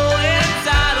so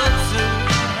entitled to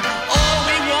all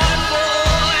we want for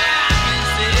all I can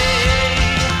say?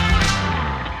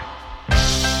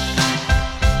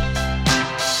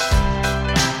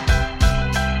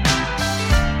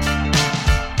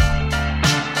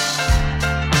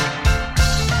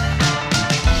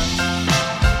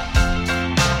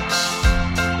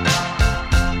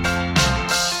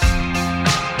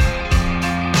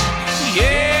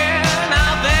 Yeah,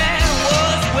 now there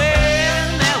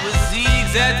was the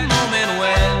exact moment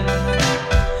when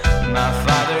my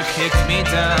father kicked me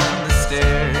down the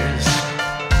stairs.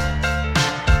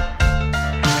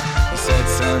 He said,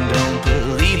 son, don't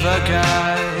believe a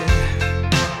guy,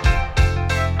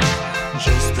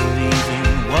 just believe in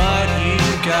what you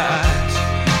got.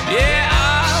 Yeah, I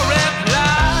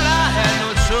replied, I had no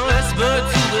choice but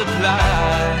to reply,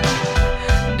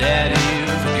 Daddy,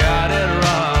 you've got it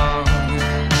wrong.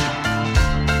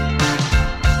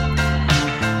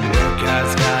 What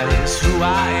God's got is who I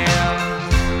am.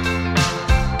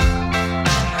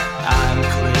 I'm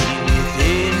clay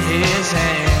within His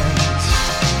hands.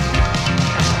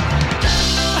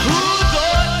 Who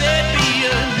thought there'd be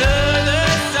another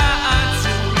side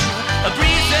to a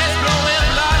breeze that's blowing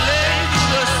blindly through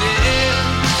the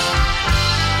sails?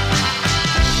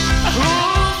 Who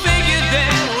figured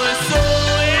they were so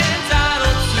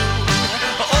entitled to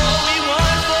all we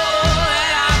want for all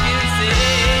that I can say?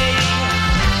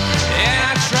 And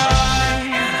I tried,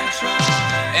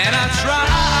 and I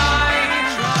tried,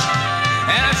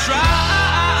 and I tried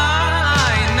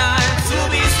not to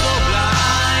be so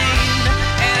blind.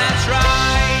 And I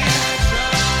tried,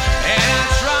 and I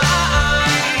tried,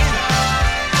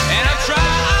 and I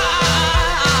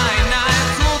tried not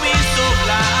to be so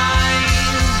blind.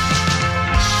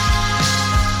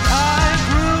 I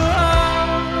grew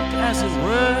up, as it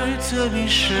were, to be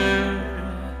sure,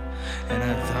 and I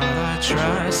thought I'd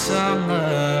try some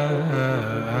love.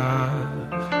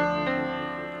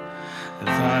 I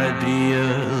thought it'd be a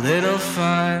little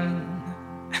fun.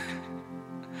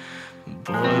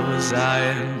 Boy, was I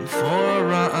in for a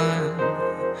run.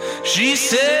 She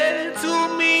said to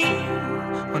me,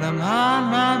 when I'm on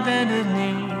my bended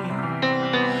knee,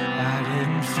 I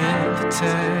didn't fit the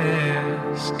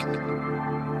task.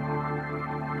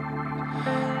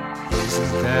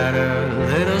 Isn't that a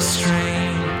little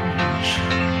strange?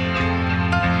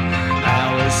 I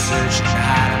was searching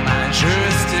out of my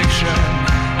jurisdiction.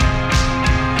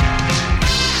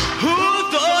 Who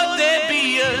thought there'd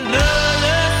be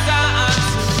another side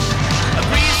to a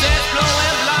breeze that's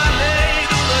blowing blindly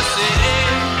through the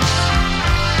sails?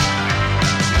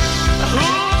 Who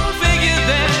figured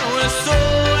they were so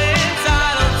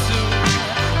entitled to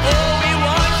all we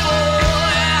want for all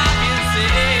that I can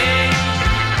say?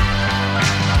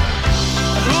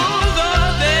 Who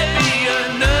thought there'd be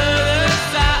another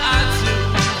side to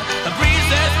a breeze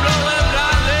that's blowing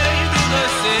blindly through the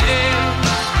sails?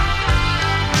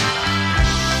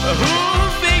 Who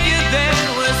figured they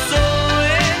were so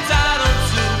entitled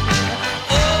to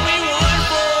all we want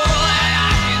for all that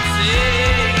I can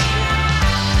say?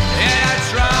 And I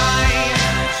tried,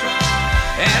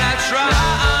 and I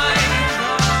tried,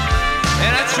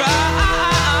 and I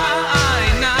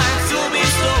tried not to be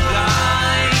so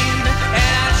blind.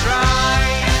 And I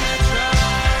tried,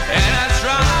 and I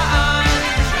tried,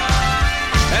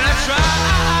 and I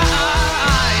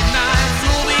tried not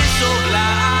to be so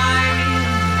blind.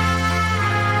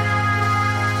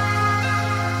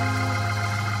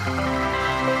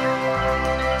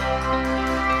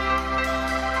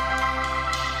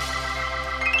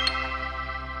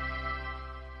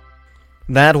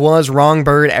 That was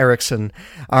Wrongbird Erickson.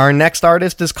 Our next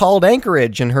artist is called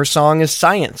Anchorage, and her song is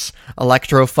Science.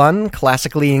 Electro fun,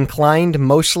 classically inclined,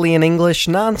 mostly in English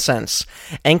nonsense.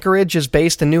 Anchorage is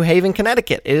based in New Haven,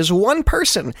 Connecticut. It is one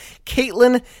person,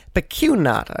 Caitlin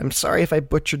Pequinot. I'm sorry if I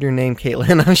butchered your name,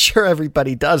 Caitlin. I'm sure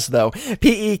everybody does, though.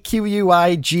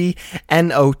 Pequuignot.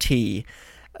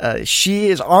 She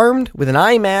is armed with an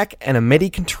iMac and a MIDI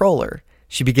controller.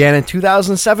 She began in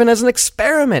 2007 as an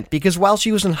experiment because while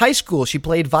she was in high school, she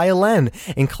played violin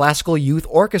in classical youth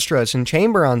orchestras and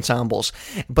chamber ensembles,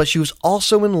 but she was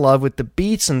also in love with the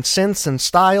beats and synths and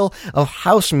style of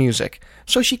house music,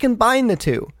 so she combined the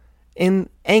two in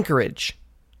Anchorage.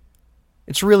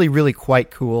 It's really, really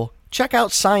quite cool. Check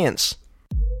out Science.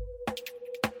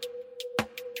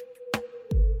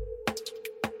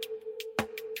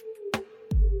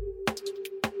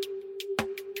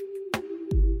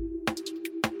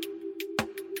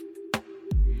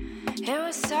 It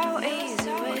was so easy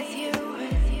with you.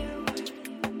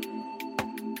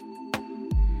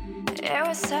 It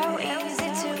was so easy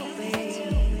to be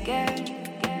good.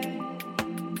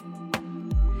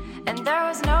 And there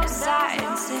was no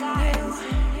science in you.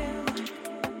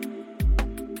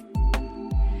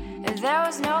 There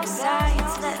was no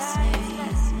science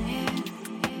listening.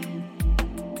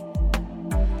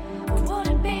 Would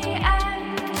it be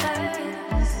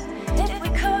endless if we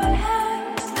could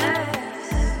have this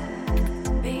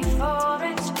before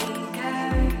it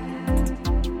began?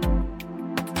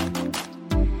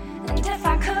 And if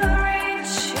I could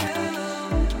reach you,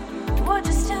 would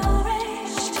you still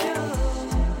reach to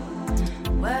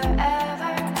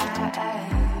wherever I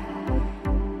am?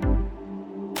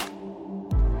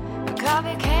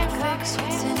 Coffee can't fix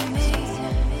what's in me.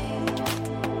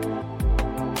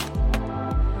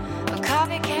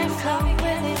 Coffee can't flow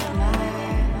within my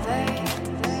veins.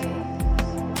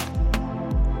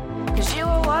 'Cause you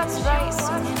were what's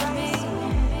racing in me.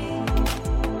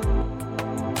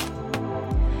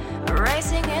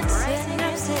 Racing in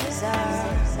synapses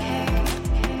arcade.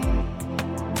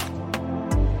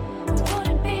 Would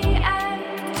it be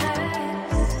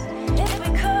endless if we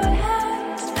could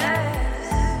have this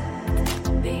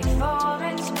before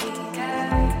it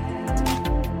began?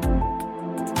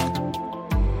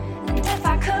 And if I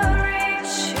could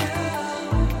reach you,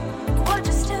 would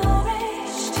you still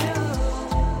reach to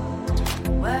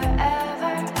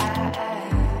wherever I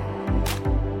am?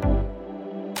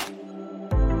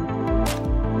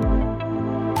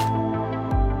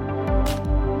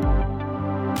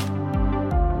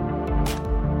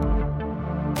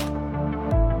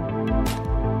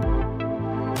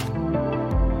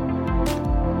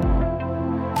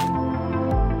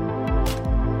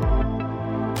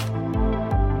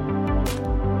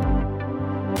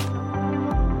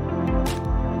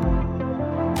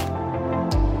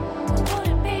 Would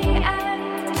it be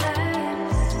endless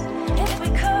if we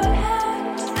could have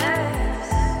this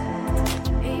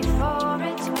before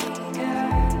it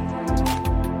began?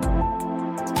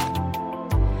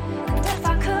 And if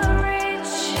I could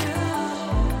reach you,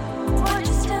 would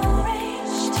you still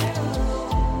reach to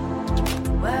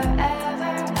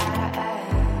wherever I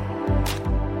am?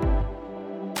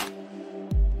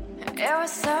 It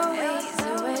was so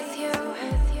easy with you.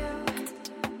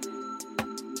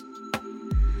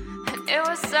 It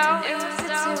was so easy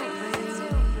to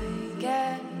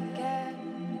begin.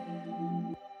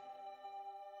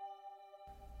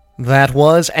 That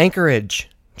was Anchorage.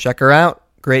 Check her out.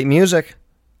 Great music.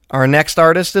 Our next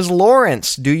artist is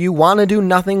Lawrence. Do You Wanna Do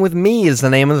Nothing With Me is the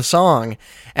name of the song.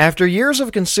 After years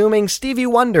of consuming Stevie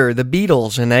Wonder, the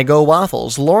Beatles, and Eggo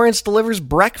waffles, Lawrence delivers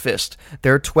Breakfast,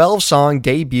 their 12-song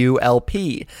debut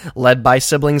LP. Led by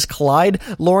siblings Clyde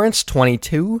Lawrence,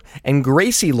 22, and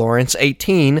Gracie Lawrence,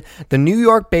 18, the New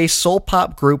York-based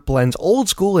soul-pop group blends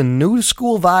old-school and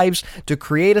new-school vibes to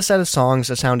create a set of songs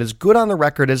that sound as good on the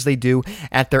record as they do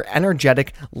at their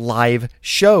energetic live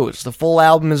shows. The full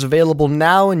album is available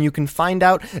now, and you can find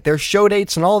out their show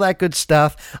dates and all that good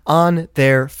stuff on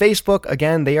their Facebook.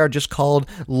 Again, they are just called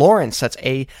Lawrence. That's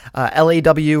Lawrence.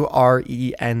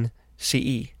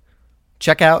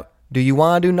 Check out Do You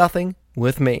Wanna Do Nothing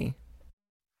With Me?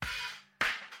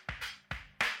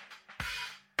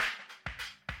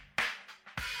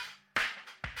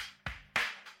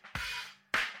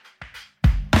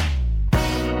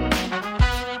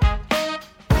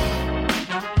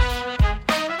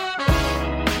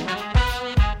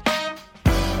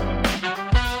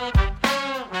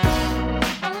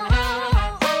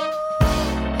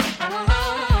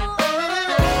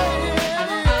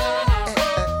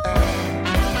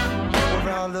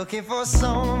 Looking for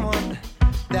someone,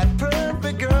 that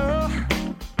perfect girl,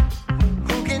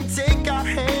 who can take our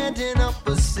hand and help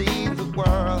us see the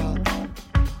world.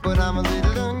 But I'm a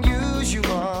little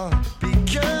unusual,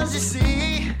 because you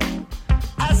see,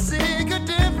 I seek a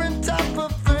different type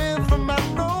of thrill from my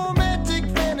romantic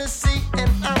fantasy.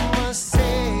 And I must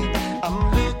say,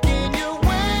 I'm looking your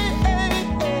way,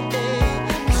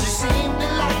 'cause you seem to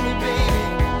like me,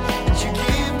 baby, and you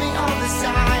give me all the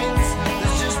signs.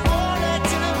 There's just one act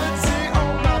to the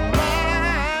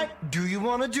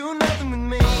wanna do nothing with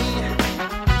me?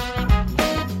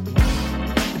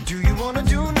 Do you wanna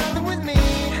do nothing with me?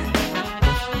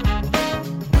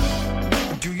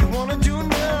 Do you wanna do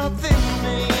nothing with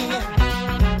me?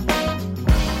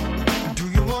 Do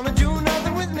you wanna do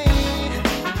nothing with me?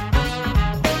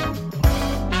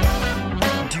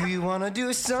 Do you wanna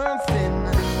do something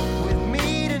with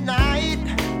me tonight?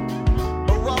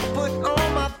 Oh, I'll put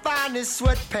on my finest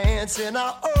sweatpants and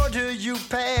I'll order you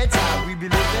pants. We be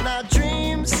living our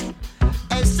dreams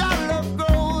as our love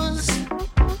grows.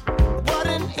 What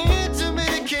an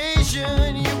intimate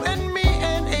occasion, you and me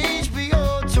and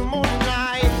HBO till morning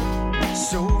light.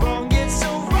 So wrong yet so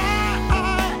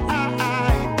right.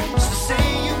 So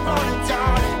say you want it,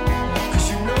 darling, 'cause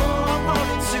you know I want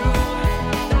it too.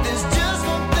 And there's just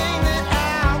one thing that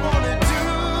I wanna do.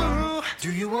 Do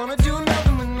you wanna do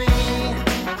nothing with me?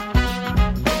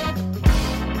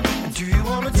 Do you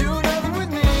wanna do nothing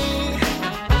with me?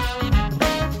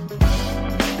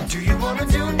 Do you wanna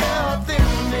do nothing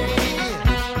with me?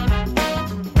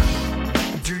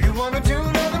 Do you wanna do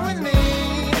nothing with me?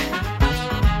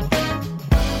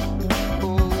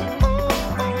 Oh, oh,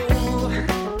 oh.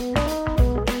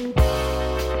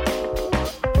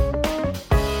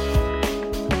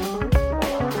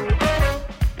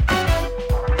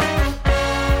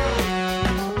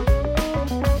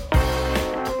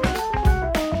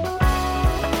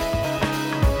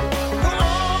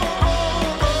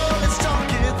 Let's talk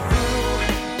it through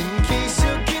in case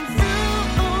you're confused.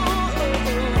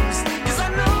 'Cause I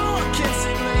know I can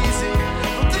seem lazy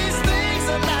from these things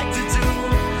I like to do,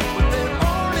 but they're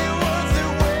only worth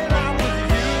it when I'm with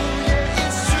you. Yeah,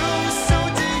 it's true. So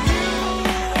do you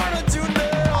wanna do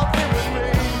nothing with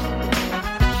me?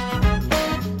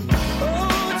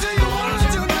 Oh, do you wanna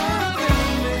do nothing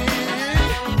with me?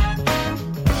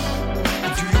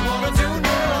 Do you wanna do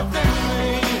nothing with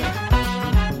me?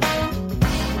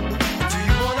 Do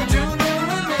you wanna do nothing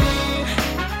with me?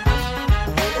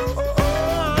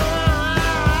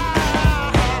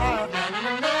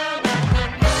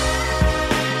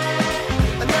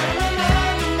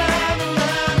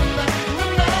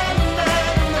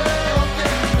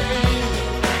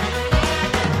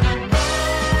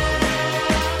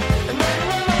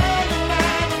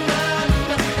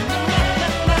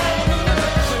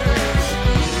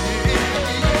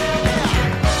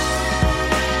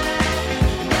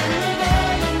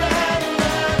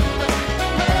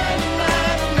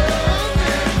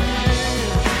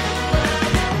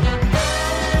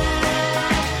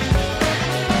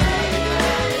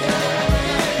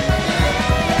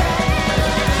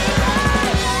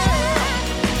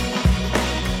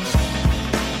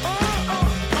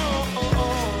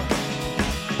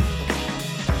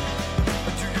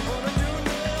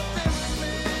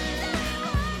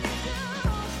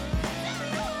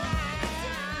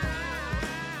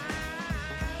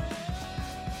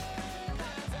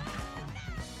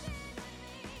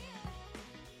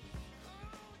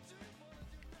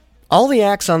 All the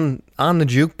acts on the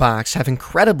jukebox have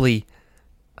incredibly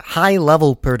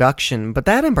high-level production, but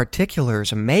that in particular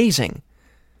is amazing.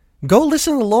 Go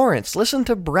listen to Lawrence. Listen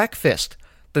to Breakfast,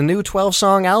 the new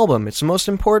 12-song album. It's the most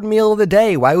important meal of the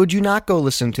day. Why would you not go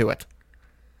listen to it?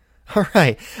 All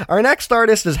right, our next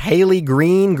artist is Haley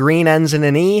Greene. Greene ends in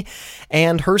an E,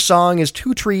 and her song is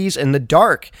Two Trees in the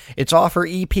Dark. It's off her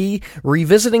EP,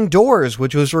 Revisiting Doors,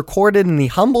 which was recorded in the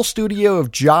humble studio of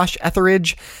Josh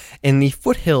Etheridge in the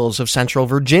foothills of Central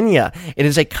Virginia. It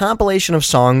is a compilation of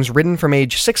songs written from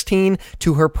age 16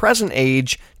 to her present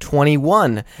age,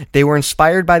 21. They were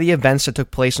inspired by the events that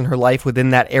took place in her life within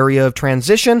that area of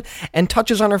transition, and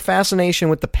touches on her fascination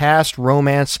with the past,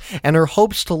 romance, and her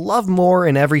hopes to love more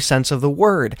in every sense of the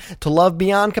word, to love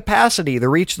beyond capacity, to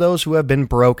reach those who have been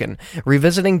broken.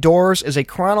 Revisiting Doors is a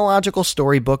chronological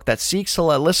storybook that seeks to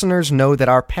let listeners know that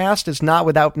our past is not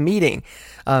without meaning,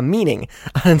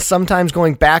 and sometimes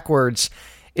going backwards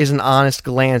is an honest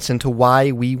glance into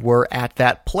why we were at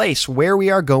that place, where we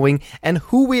are going, and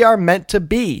who we are meant to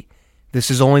be.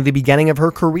 This is only the beginning of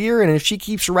her career, and if she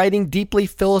keeps writing deeply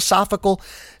philosophical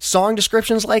song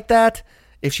descriptions like that,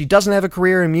 if she doesn't have a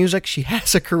career in music, she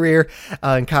has a career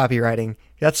in copywriting.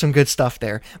 That's some good stuff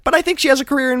there. But I think she has a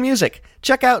career in music.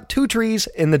 Check out Two Trees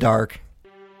in the Dark.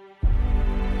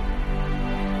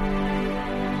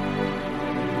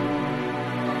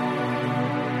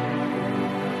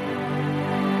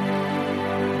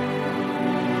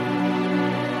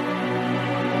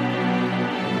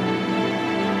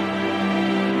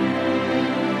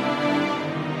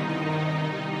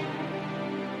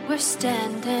 We're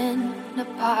standing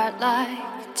apart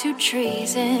like two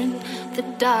trees in the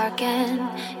dark, and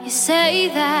you say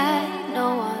that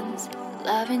no one's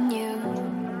loving you.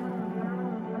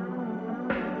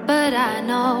 But I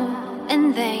know,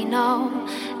 and they know,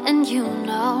 and you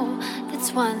know,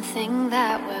 that's one thing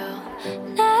that will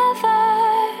never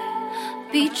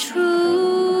be true.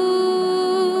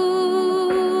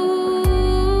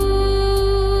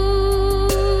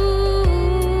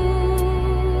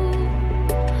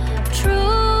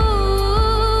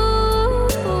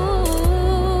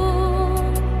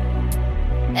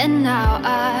 And now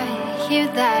I hear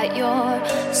that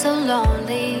you're so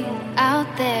lonely out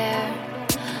there.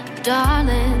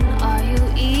 Darling, are you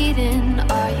eating?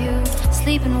 Are you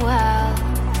sleeping well?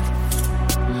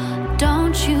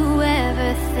 Don't you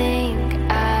ever think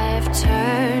I've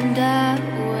turned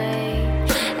away?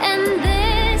 And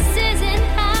this isn't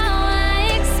how I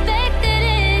expected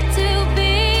it to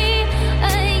be.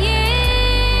 A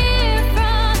year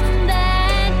from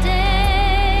that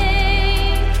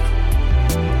day.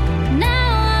 Now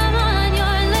I'm on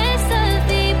your list of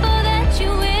people that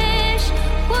you wish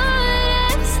would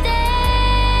have stayed.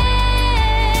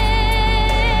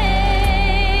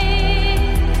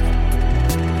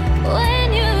 When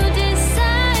you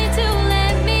decide to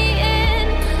let me in,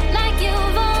 like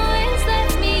you've always let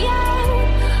me out.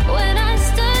 When I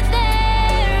stood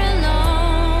there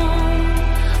alone,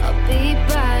 I'll be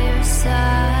by your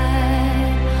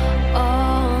side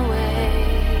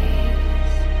always.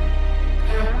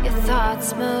 Your thoughts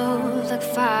move like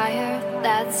fire.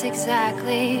 That's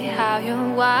exactly how you're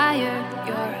wired.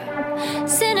 You're a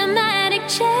cinematic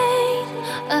chain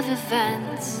of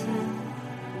events.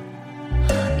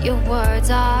 Your words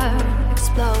are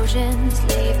explosions.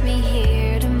 Leave me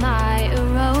here to my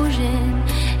erosion.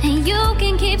 And you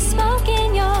can keep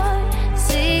smoking your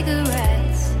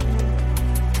cigarettes.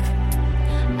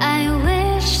 I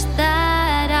wish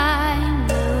that I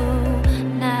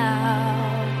knew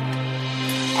now.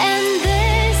 And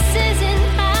this isn't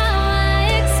how I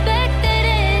expected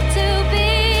it to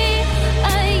be.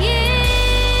 A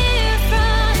year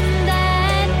from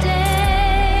that day.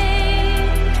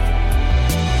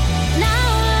 Now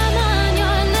I'm on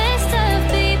your list of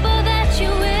people that you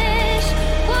wish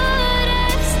would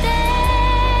have stayed.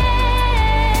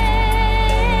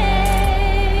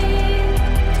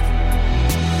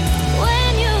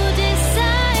 When you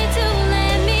decide to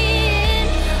let me in,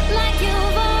 like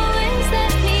you've always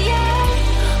let me out.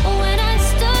 When I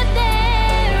stood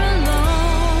there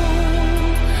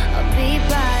alone, I'll be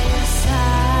by your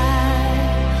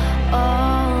side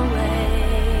always.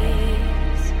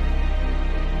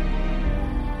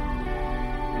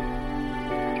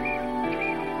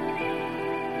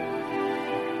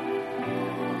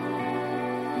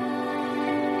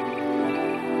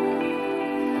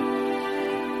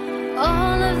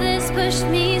 All of this pushed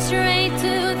me straight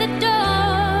to the door.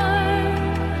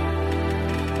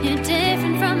 You're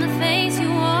different from the face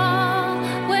you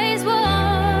always wore.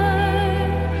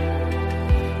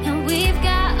 And we've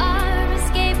got our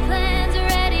escape plans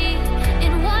ready.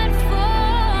 In what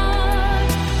form?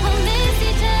 We'll miss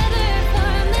each other for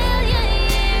a million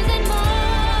years and more.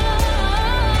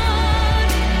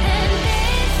 And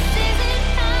this isn't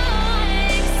how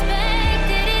I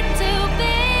expected it to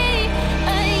be.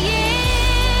 A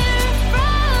year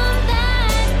from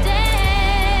that day.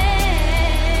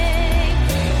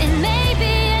 And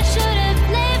maybe I should have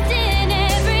lived in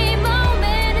every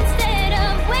moment instead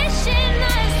of wishing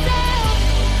myself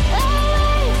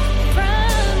away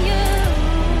from you.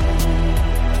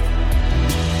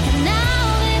 And now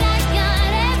that I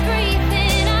got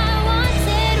everything I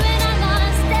wanted, when I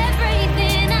lost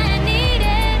everything I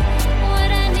needed, what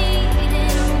I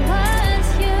needed was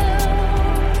you.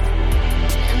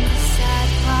 And the sad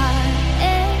part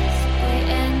is we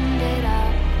ended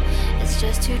up as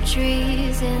just two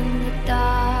trees in the dark.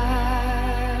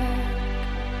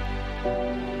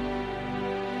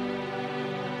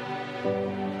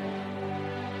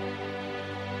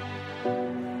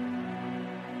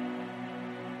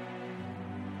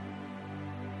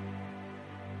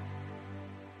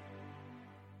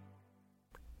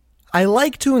 I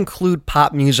like to include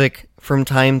pop music from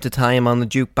time to time on the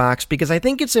jukebox because I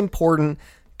think it's important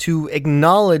to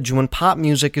acknowledge when pop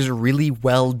music is really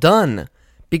well done.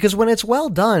 Because when it's well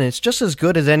done, it's just as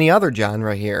good as any other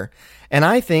genre here. And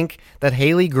I think that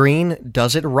Hayley Greene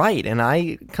does it right, and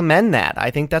I commend that.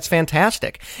 I think that's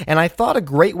fantastic. And I thought a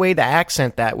great way to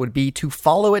accent that would be to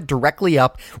follow it directly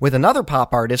up with another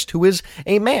pop artist who is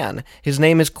a man. His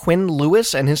name is Quinn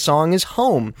Lewis, and his song is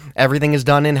Home. Everything is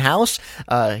done in-house.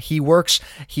 He works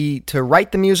to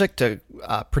write the music, to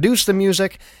produce the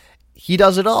music. He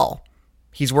does it all.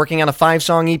 He's working on a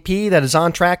 5-song EP that is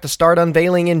on track to start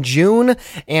unveiling in June,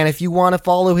 and if you want to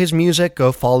follow his music,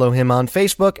 go follow him on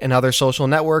Facebook and other social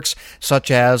networks such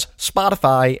as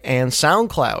Spotify and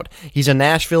SoundCloud. He's a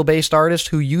Nashville-based artist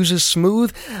who uses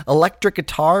smooth electric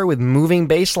guitar with moving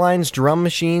bass lines, drum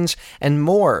machines, and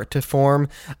more to form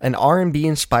an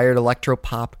R&B-inspired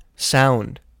electro-pop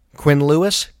sound. Quinn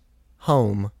Lewis,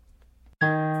 Home.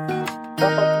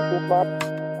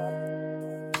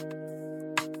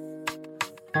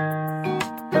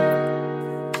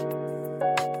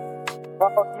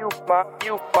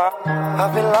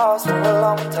 I've been lost for a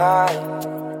long time,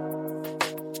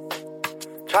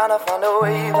 trying to find a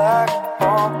way back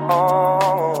home.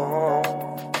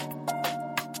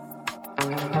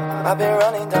 I've been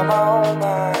running down my own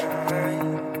mind,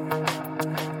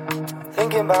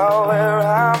 thinking about where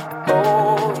I'm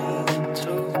going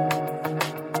to.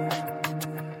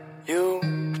 You,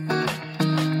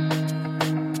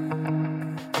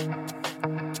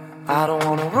 I don't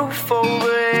want a roof over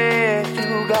it.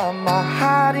 You got my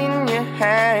heart in your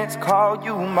hands, call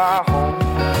you my home.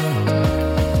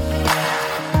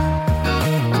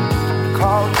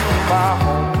 Call you my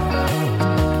home.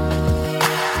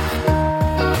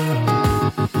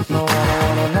 No, I don't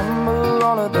want a number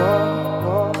on a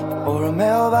door or a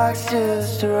mailbox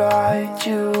just to write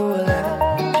you a letter.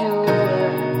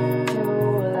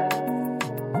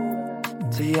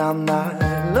 See, I'm not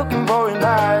looking for an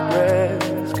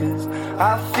address, 'cause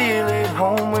I feel at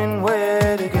home when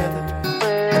we're together.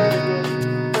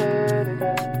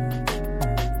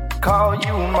 Call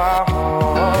you my home.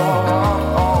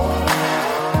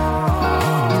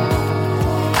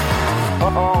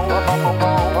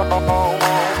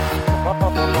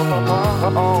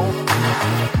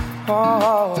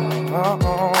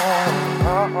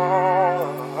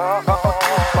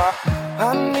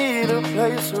 I need a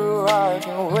place where I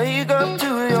can wake up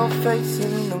to your face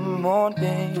in the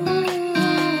morning.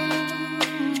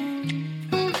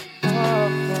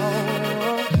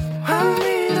 I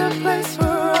need a place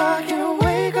where I can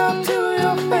wake up to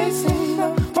your face in the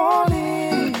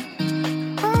morning.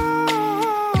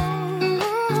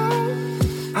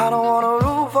 I don't want a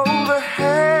roof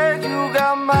overhead. You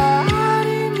got my heart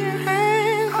in your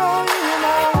hands. Call you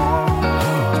my home.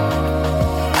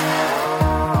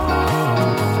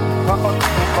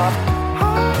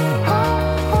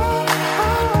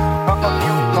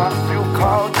 You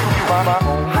call you my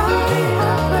home. I need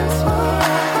a place where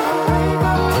I can wake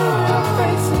up to your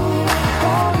face in the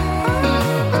morning.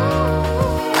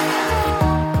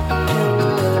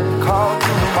 Call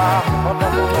you my home.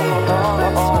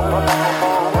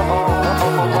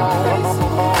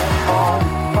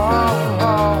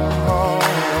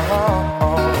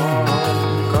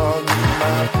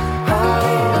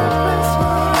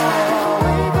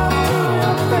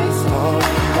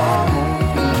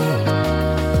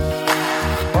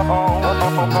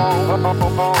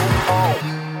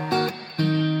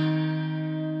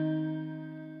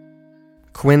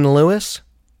 Quinn Lewis,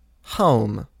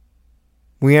 Home.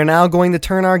 We are now going to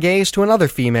turn our gaze to another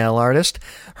female artist.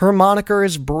 Her moniker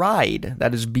is Bryde,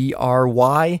 that is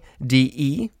B-R-Y-D-E,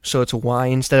 so it's a Y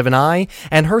instead of an I,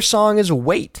 and her song is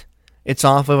Wait. It's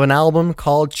off of an album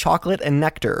called Chocolate and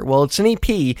Nectar. Well, it's an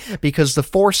EP because the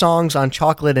 4 songs on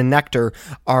Chocolate and Nectar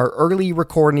are early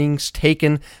recordings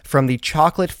taken from the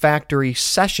Chocolate Factory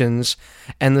sessions,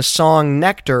 and the song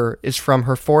Nectar is from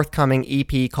her forthcoming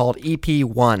EP called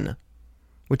EP1,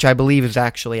 which I believe is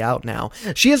actually out now.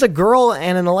 She is a girl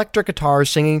and an electric guitar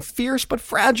singing fierce but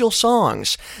fragile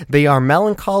songs. They are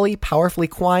melancholy, powerfully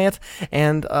quiet,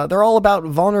 and they're all about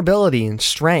vulnerability and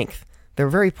strength. They're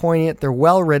very poignant, they're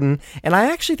well-written, and I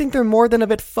actually think they're more than a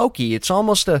bit folky. It's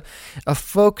almost a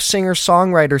folk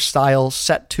singer-songwriter style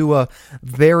set to a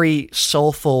very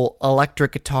soulful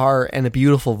electric guitar and a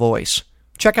beautiful voice.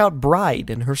 Check out Bryde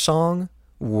and her song,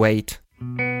 Wait.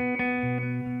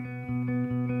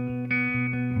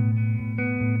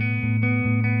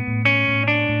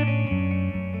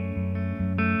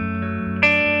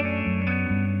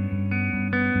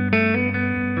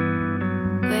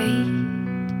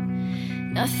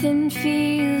 Nothing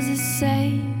feels the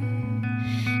same.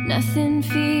 Nothing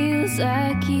feels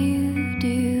like you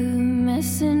do.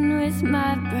 Messing with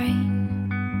my brain.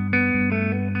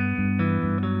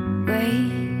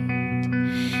 Wait,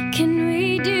 can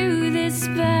we do this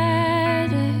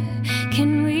better?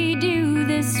 Can we do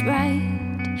this right?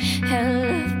 Held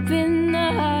up in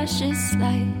the harshest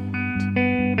light.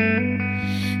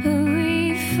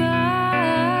 We fall.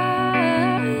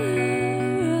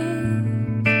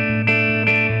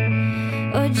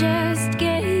 Or just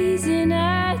gazing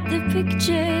at the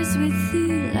pictures with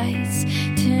the lights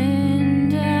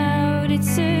turned out.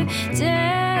 It's a day.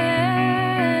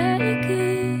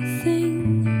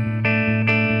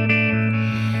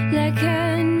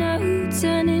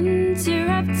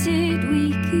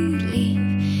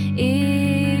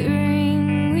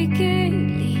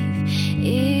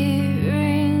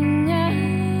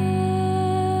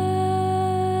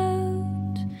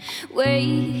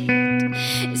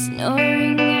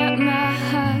 gnawing at my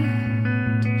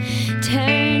heart,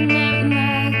 tearing at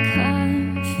my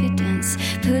confidence,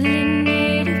 pulling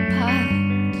it apart.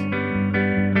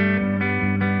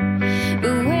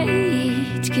 But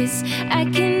wait, 'cause I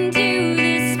can do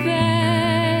this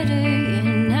better,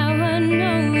 and now I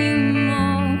know you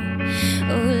more.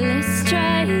 Oh, let's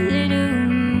try a little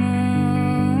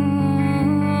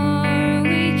more.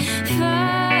 We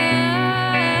far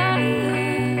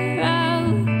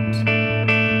out,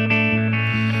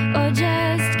 or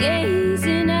just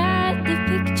gazing at the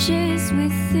pictures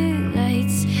with the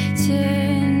lights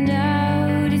turned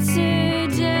out. It's a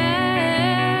delicate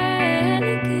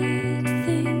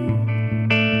thing,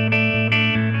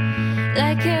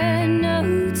 like a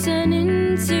note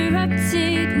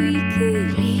uninterrupted. We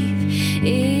could leave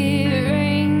it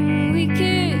ring, we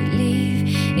could leave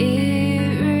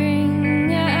it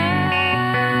ring out.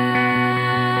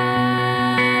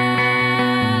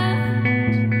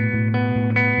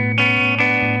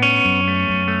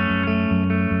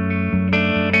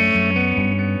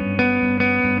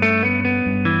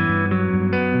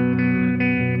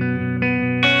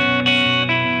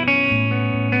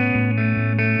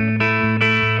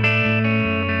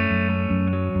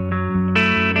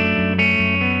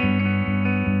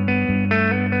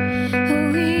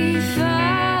 We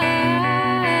far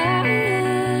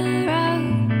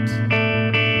out,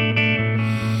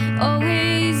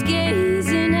 always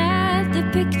gazing at the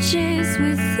pictures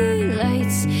with the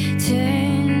lights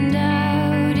turned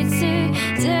out. It's a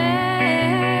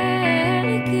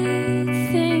delicate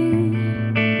thing,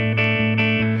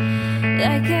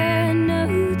 like a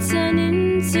note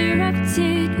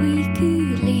uninterrupted. We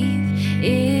could leave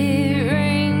it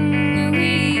ring.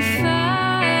 We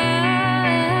far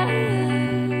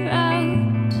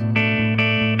out,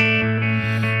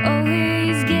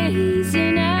 always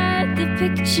gazing at the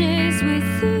pictures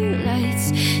with the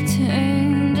lights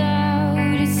turned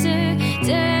out. It's a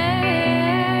delicate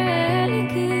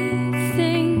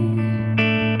thing,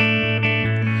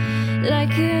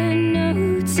 like a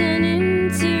note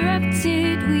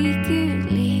uninterrupted. We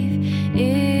could leave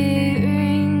it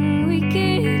ring, we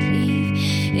could leave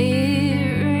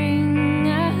it ring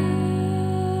out.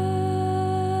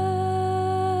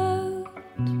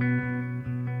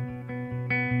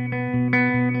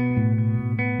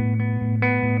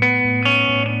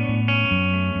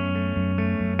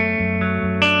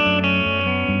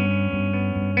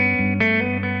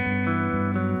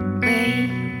 Wait,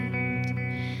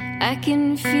 I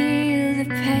can feel the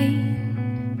pain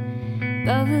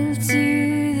bubble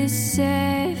to the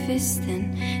surface,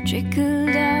 then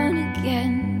trickle down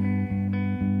again.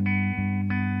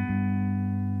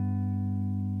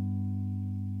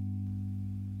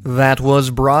 That was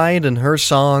Bryde and her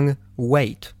song,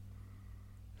 Wait.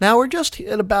 Now we're just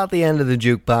at about the end of the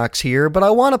jukebox here, but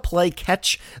I want to play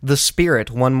Catch the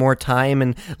Spirit one more time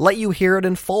and let you hear it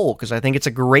in full, because I think it's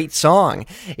a great song.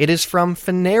 It is from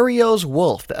Fennario's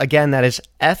Wolf. Again, that is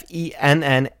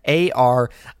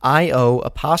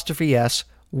Fennario''S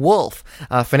Wolf.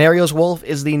 Fennario's Wolf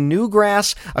is the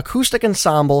Newgrass acoustic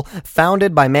ensemble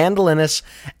founded by mandolinist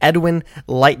Edwin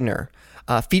Leitner.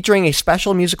 Featuring a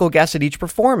special musical guest at each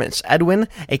performance. Edwin,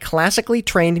 a classically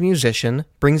trained musician,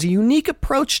 brings a unique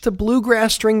approach to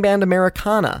bluegrass string band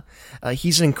Americana.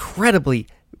 He's an incredibly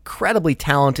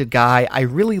talented guy. I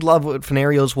really love what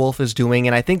Fennario's Wolf is doing,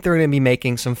 and I think they're going to be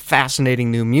making some fascinating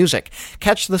new music.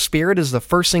 Catch the Spirit is the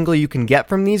first single you can get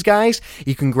from these guys.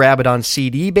 You can grab it on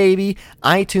CD, baby,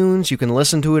 iTunes, you can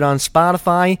listen to it on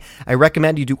Spotify. I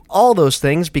recommend you do all those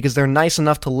things because they're nice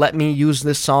enough to let me use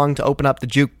this song to open up the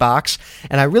jukebox,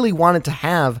 and I really wanted to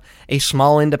have a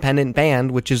small independent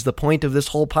band, which is the point of this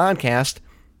whole podcast,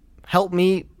 help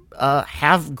me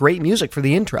have great music for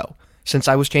the intro, since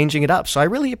I was changing it up. So I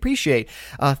really appreciate,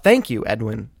 thank you,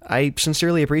 Edwin. I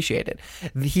sincerely appreciate it.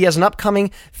 He has an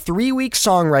upcoming 3-week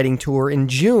songwriting tour in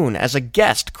June as a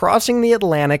guest crossing the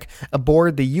Atlantic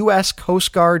aboard the U.S.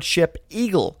 Coast Guard ship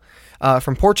Eagle.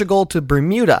 From Portugal to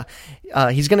Bermuda.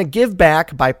 He's going to give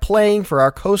back by playing for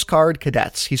our Coast Guard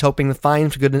cadets. He's hoping to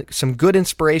find some good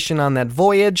inspiration on that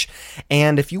voyage.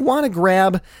 And if you want to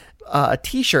grab a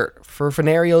t-shirt for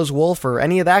Fennario's Wolf or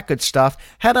any of that good stuff,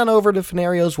 head on over to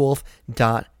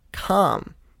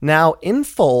fennarioswolf.com. Now, in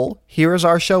full, here is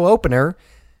our show opener,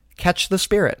 Catch the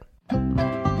Spirit.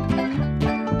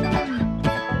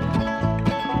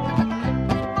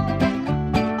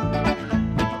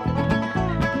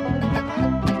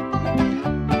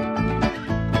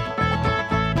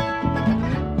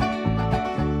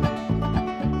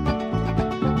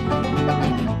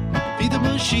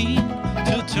 Machine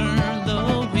to turn the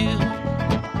wheel,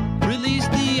 release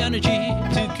the energy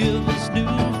to give us new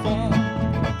form.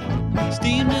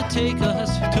 take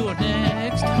us to our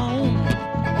next home.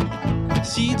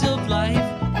 Seeds of life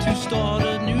to start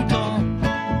a new dawn.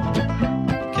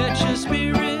 Catch a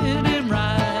spirit and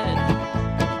ride.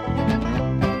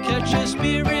 Catch a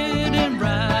spirit and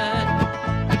ride.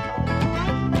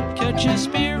 Catch a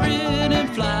spirit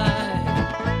and fly.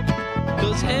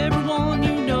 'Cause everyone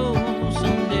you know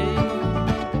someday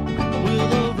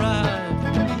will arrive.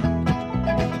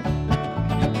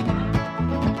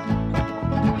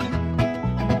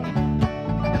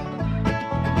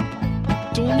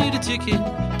 Don't need a ticket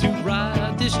to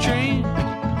ride this train.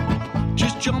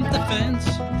 Just jump the fence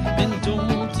and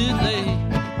don't delay.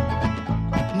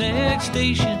 Next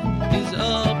station is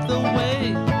up the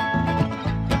way.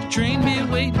 Train may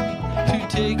wait to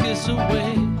take us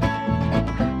away.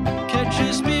 Catch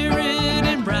a spirit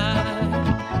and ride.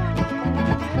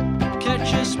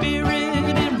 Catch a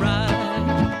spirit and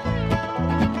ride.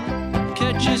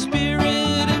 Catch a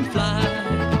spirit and fly.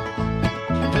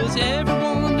 'Cause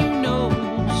everyone you know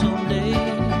someday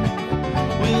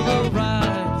will arrive.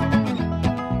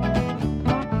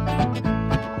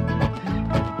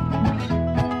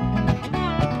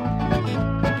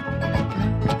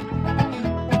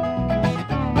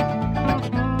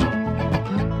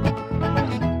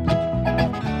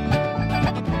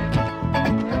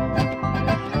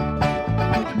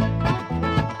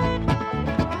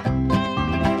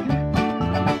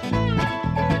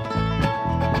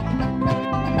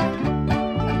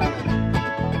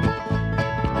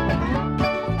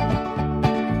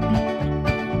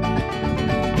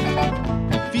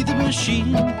 Feed the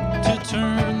machine to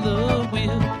turn the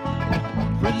wheel.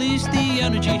 Release the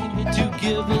energy to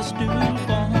give us new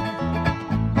form.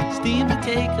 Steam to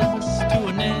take us to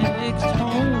our next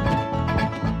home.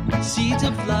 Seeds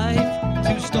of life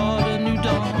to start a new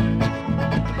dawn.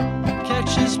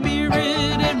 Catch a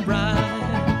spirit and ride.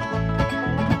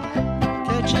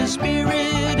 Catch a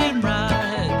spirit and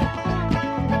ride.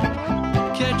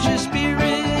 Catch a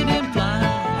spirit and fly.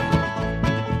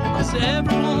 'Cause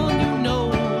everyone you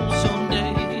know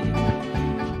someday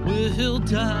will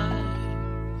die.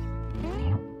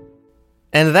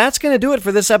 And that's going to do it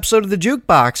for this episode of the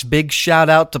Jukebox. Big shout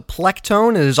out to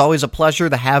Plectone. It is always a pleasure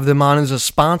to have them on as a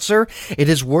sponsor. It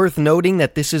is worth noting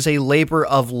that this is a labor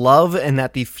of love and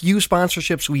that the few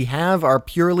sponsorships we have are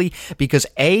purely because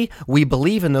A, we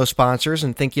believe in those sponsors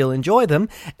and think you'll enjoy them,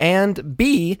 and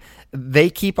B, they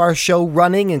keep our show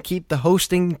running and keep the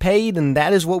hosting paid, and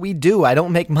that is what we do. I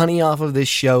don't make money off of this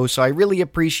show, so I really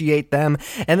appreciate them.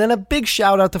 And then a big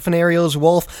shout out to Fennario's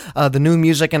Wolf, the new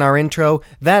music in our intro.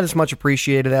 That is much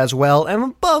appreciated as well. And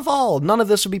above all, none of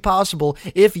this would be possible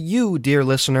if you, dear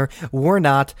listener, were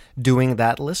not doing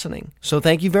that listening. So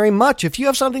thank you very much. If you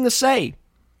have something to say,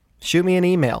 shoot me an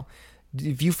email.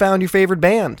 If you found your favorite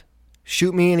band,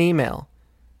 shoot me an email.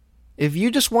 If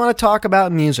you just want to talk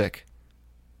about music,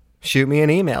 shoot me an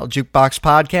email,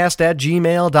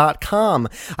 jukeboxpodcast@gmail.com.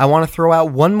 I want to throw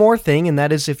out one more thing, and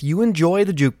that is if you enjoy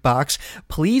the Jukebox,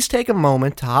 please take a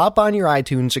moment to hop on your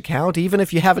iTunes account, even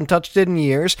if you haven't touched it in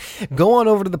years. Go on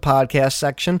over to the podcast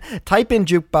section, type in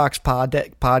Jukebox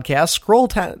Podcast,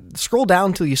 scroll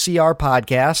down till you see our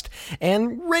podcast,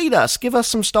 and rate us. Give us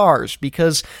some stars,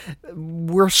 because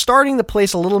we're starting to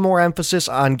place a little more emphasis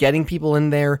on getting people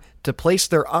in there to place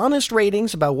their honest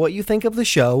ratings about what you think of the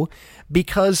show,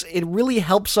 because it really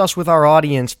helps us with our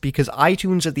audience, because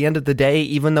iTunes at the end of the day,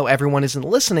 even though everyone isn't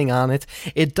listening on it,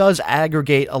 it does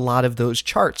aggregate a lot of those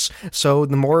charts. So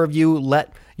the more of you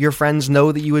let your friends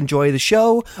know that you enjoy the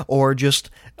show, or just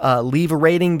leave a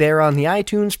rating there on the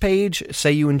iTunes page,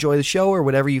 say you enjoy the show or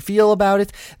whatever you feel about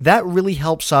it, that really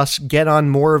helps us get on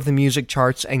more of the music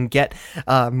charts and get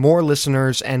more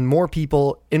listeners and more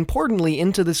people, importantly,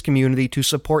 into this community to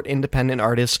support independent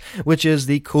artists, which is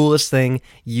the coolest thing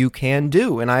you can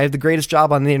do. And I have the greatest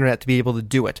job on the internet to be able to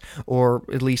do it, or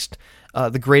at least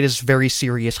the greatest very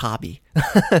serious hobby,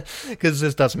 because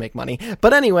this doesn't make money.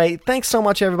 But anyway, thanks so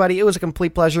much, everybody. It was a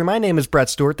complete pleasure. My name is Brett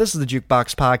Stewart. This is the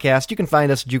Jukebox Podcast. You can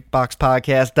find us at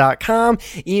jukeboxpodcast.com.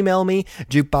 Email me,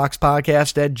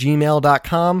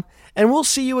 jukeboxpodcast@gmail.com. And we'll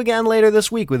see you again later this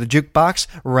week with the Jukebox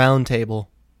Roundtable.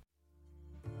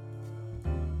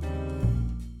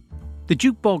 The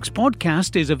Jukebox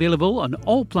Podcast is available on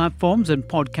all platforms and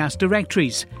podcast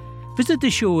directories. Visit the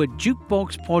show at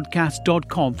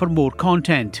jukeboxpodcast.com for more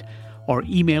content, or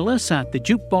email us at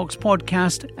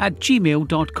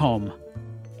thejukeboxpodcast@gmail.com.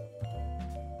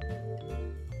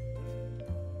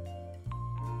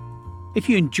 If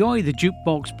you enjoy the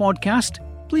Jukebox Podcast,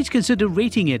 please consider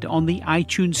rating it on the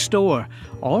iTunes Store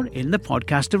or in the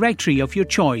podcast directory of your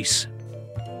choice.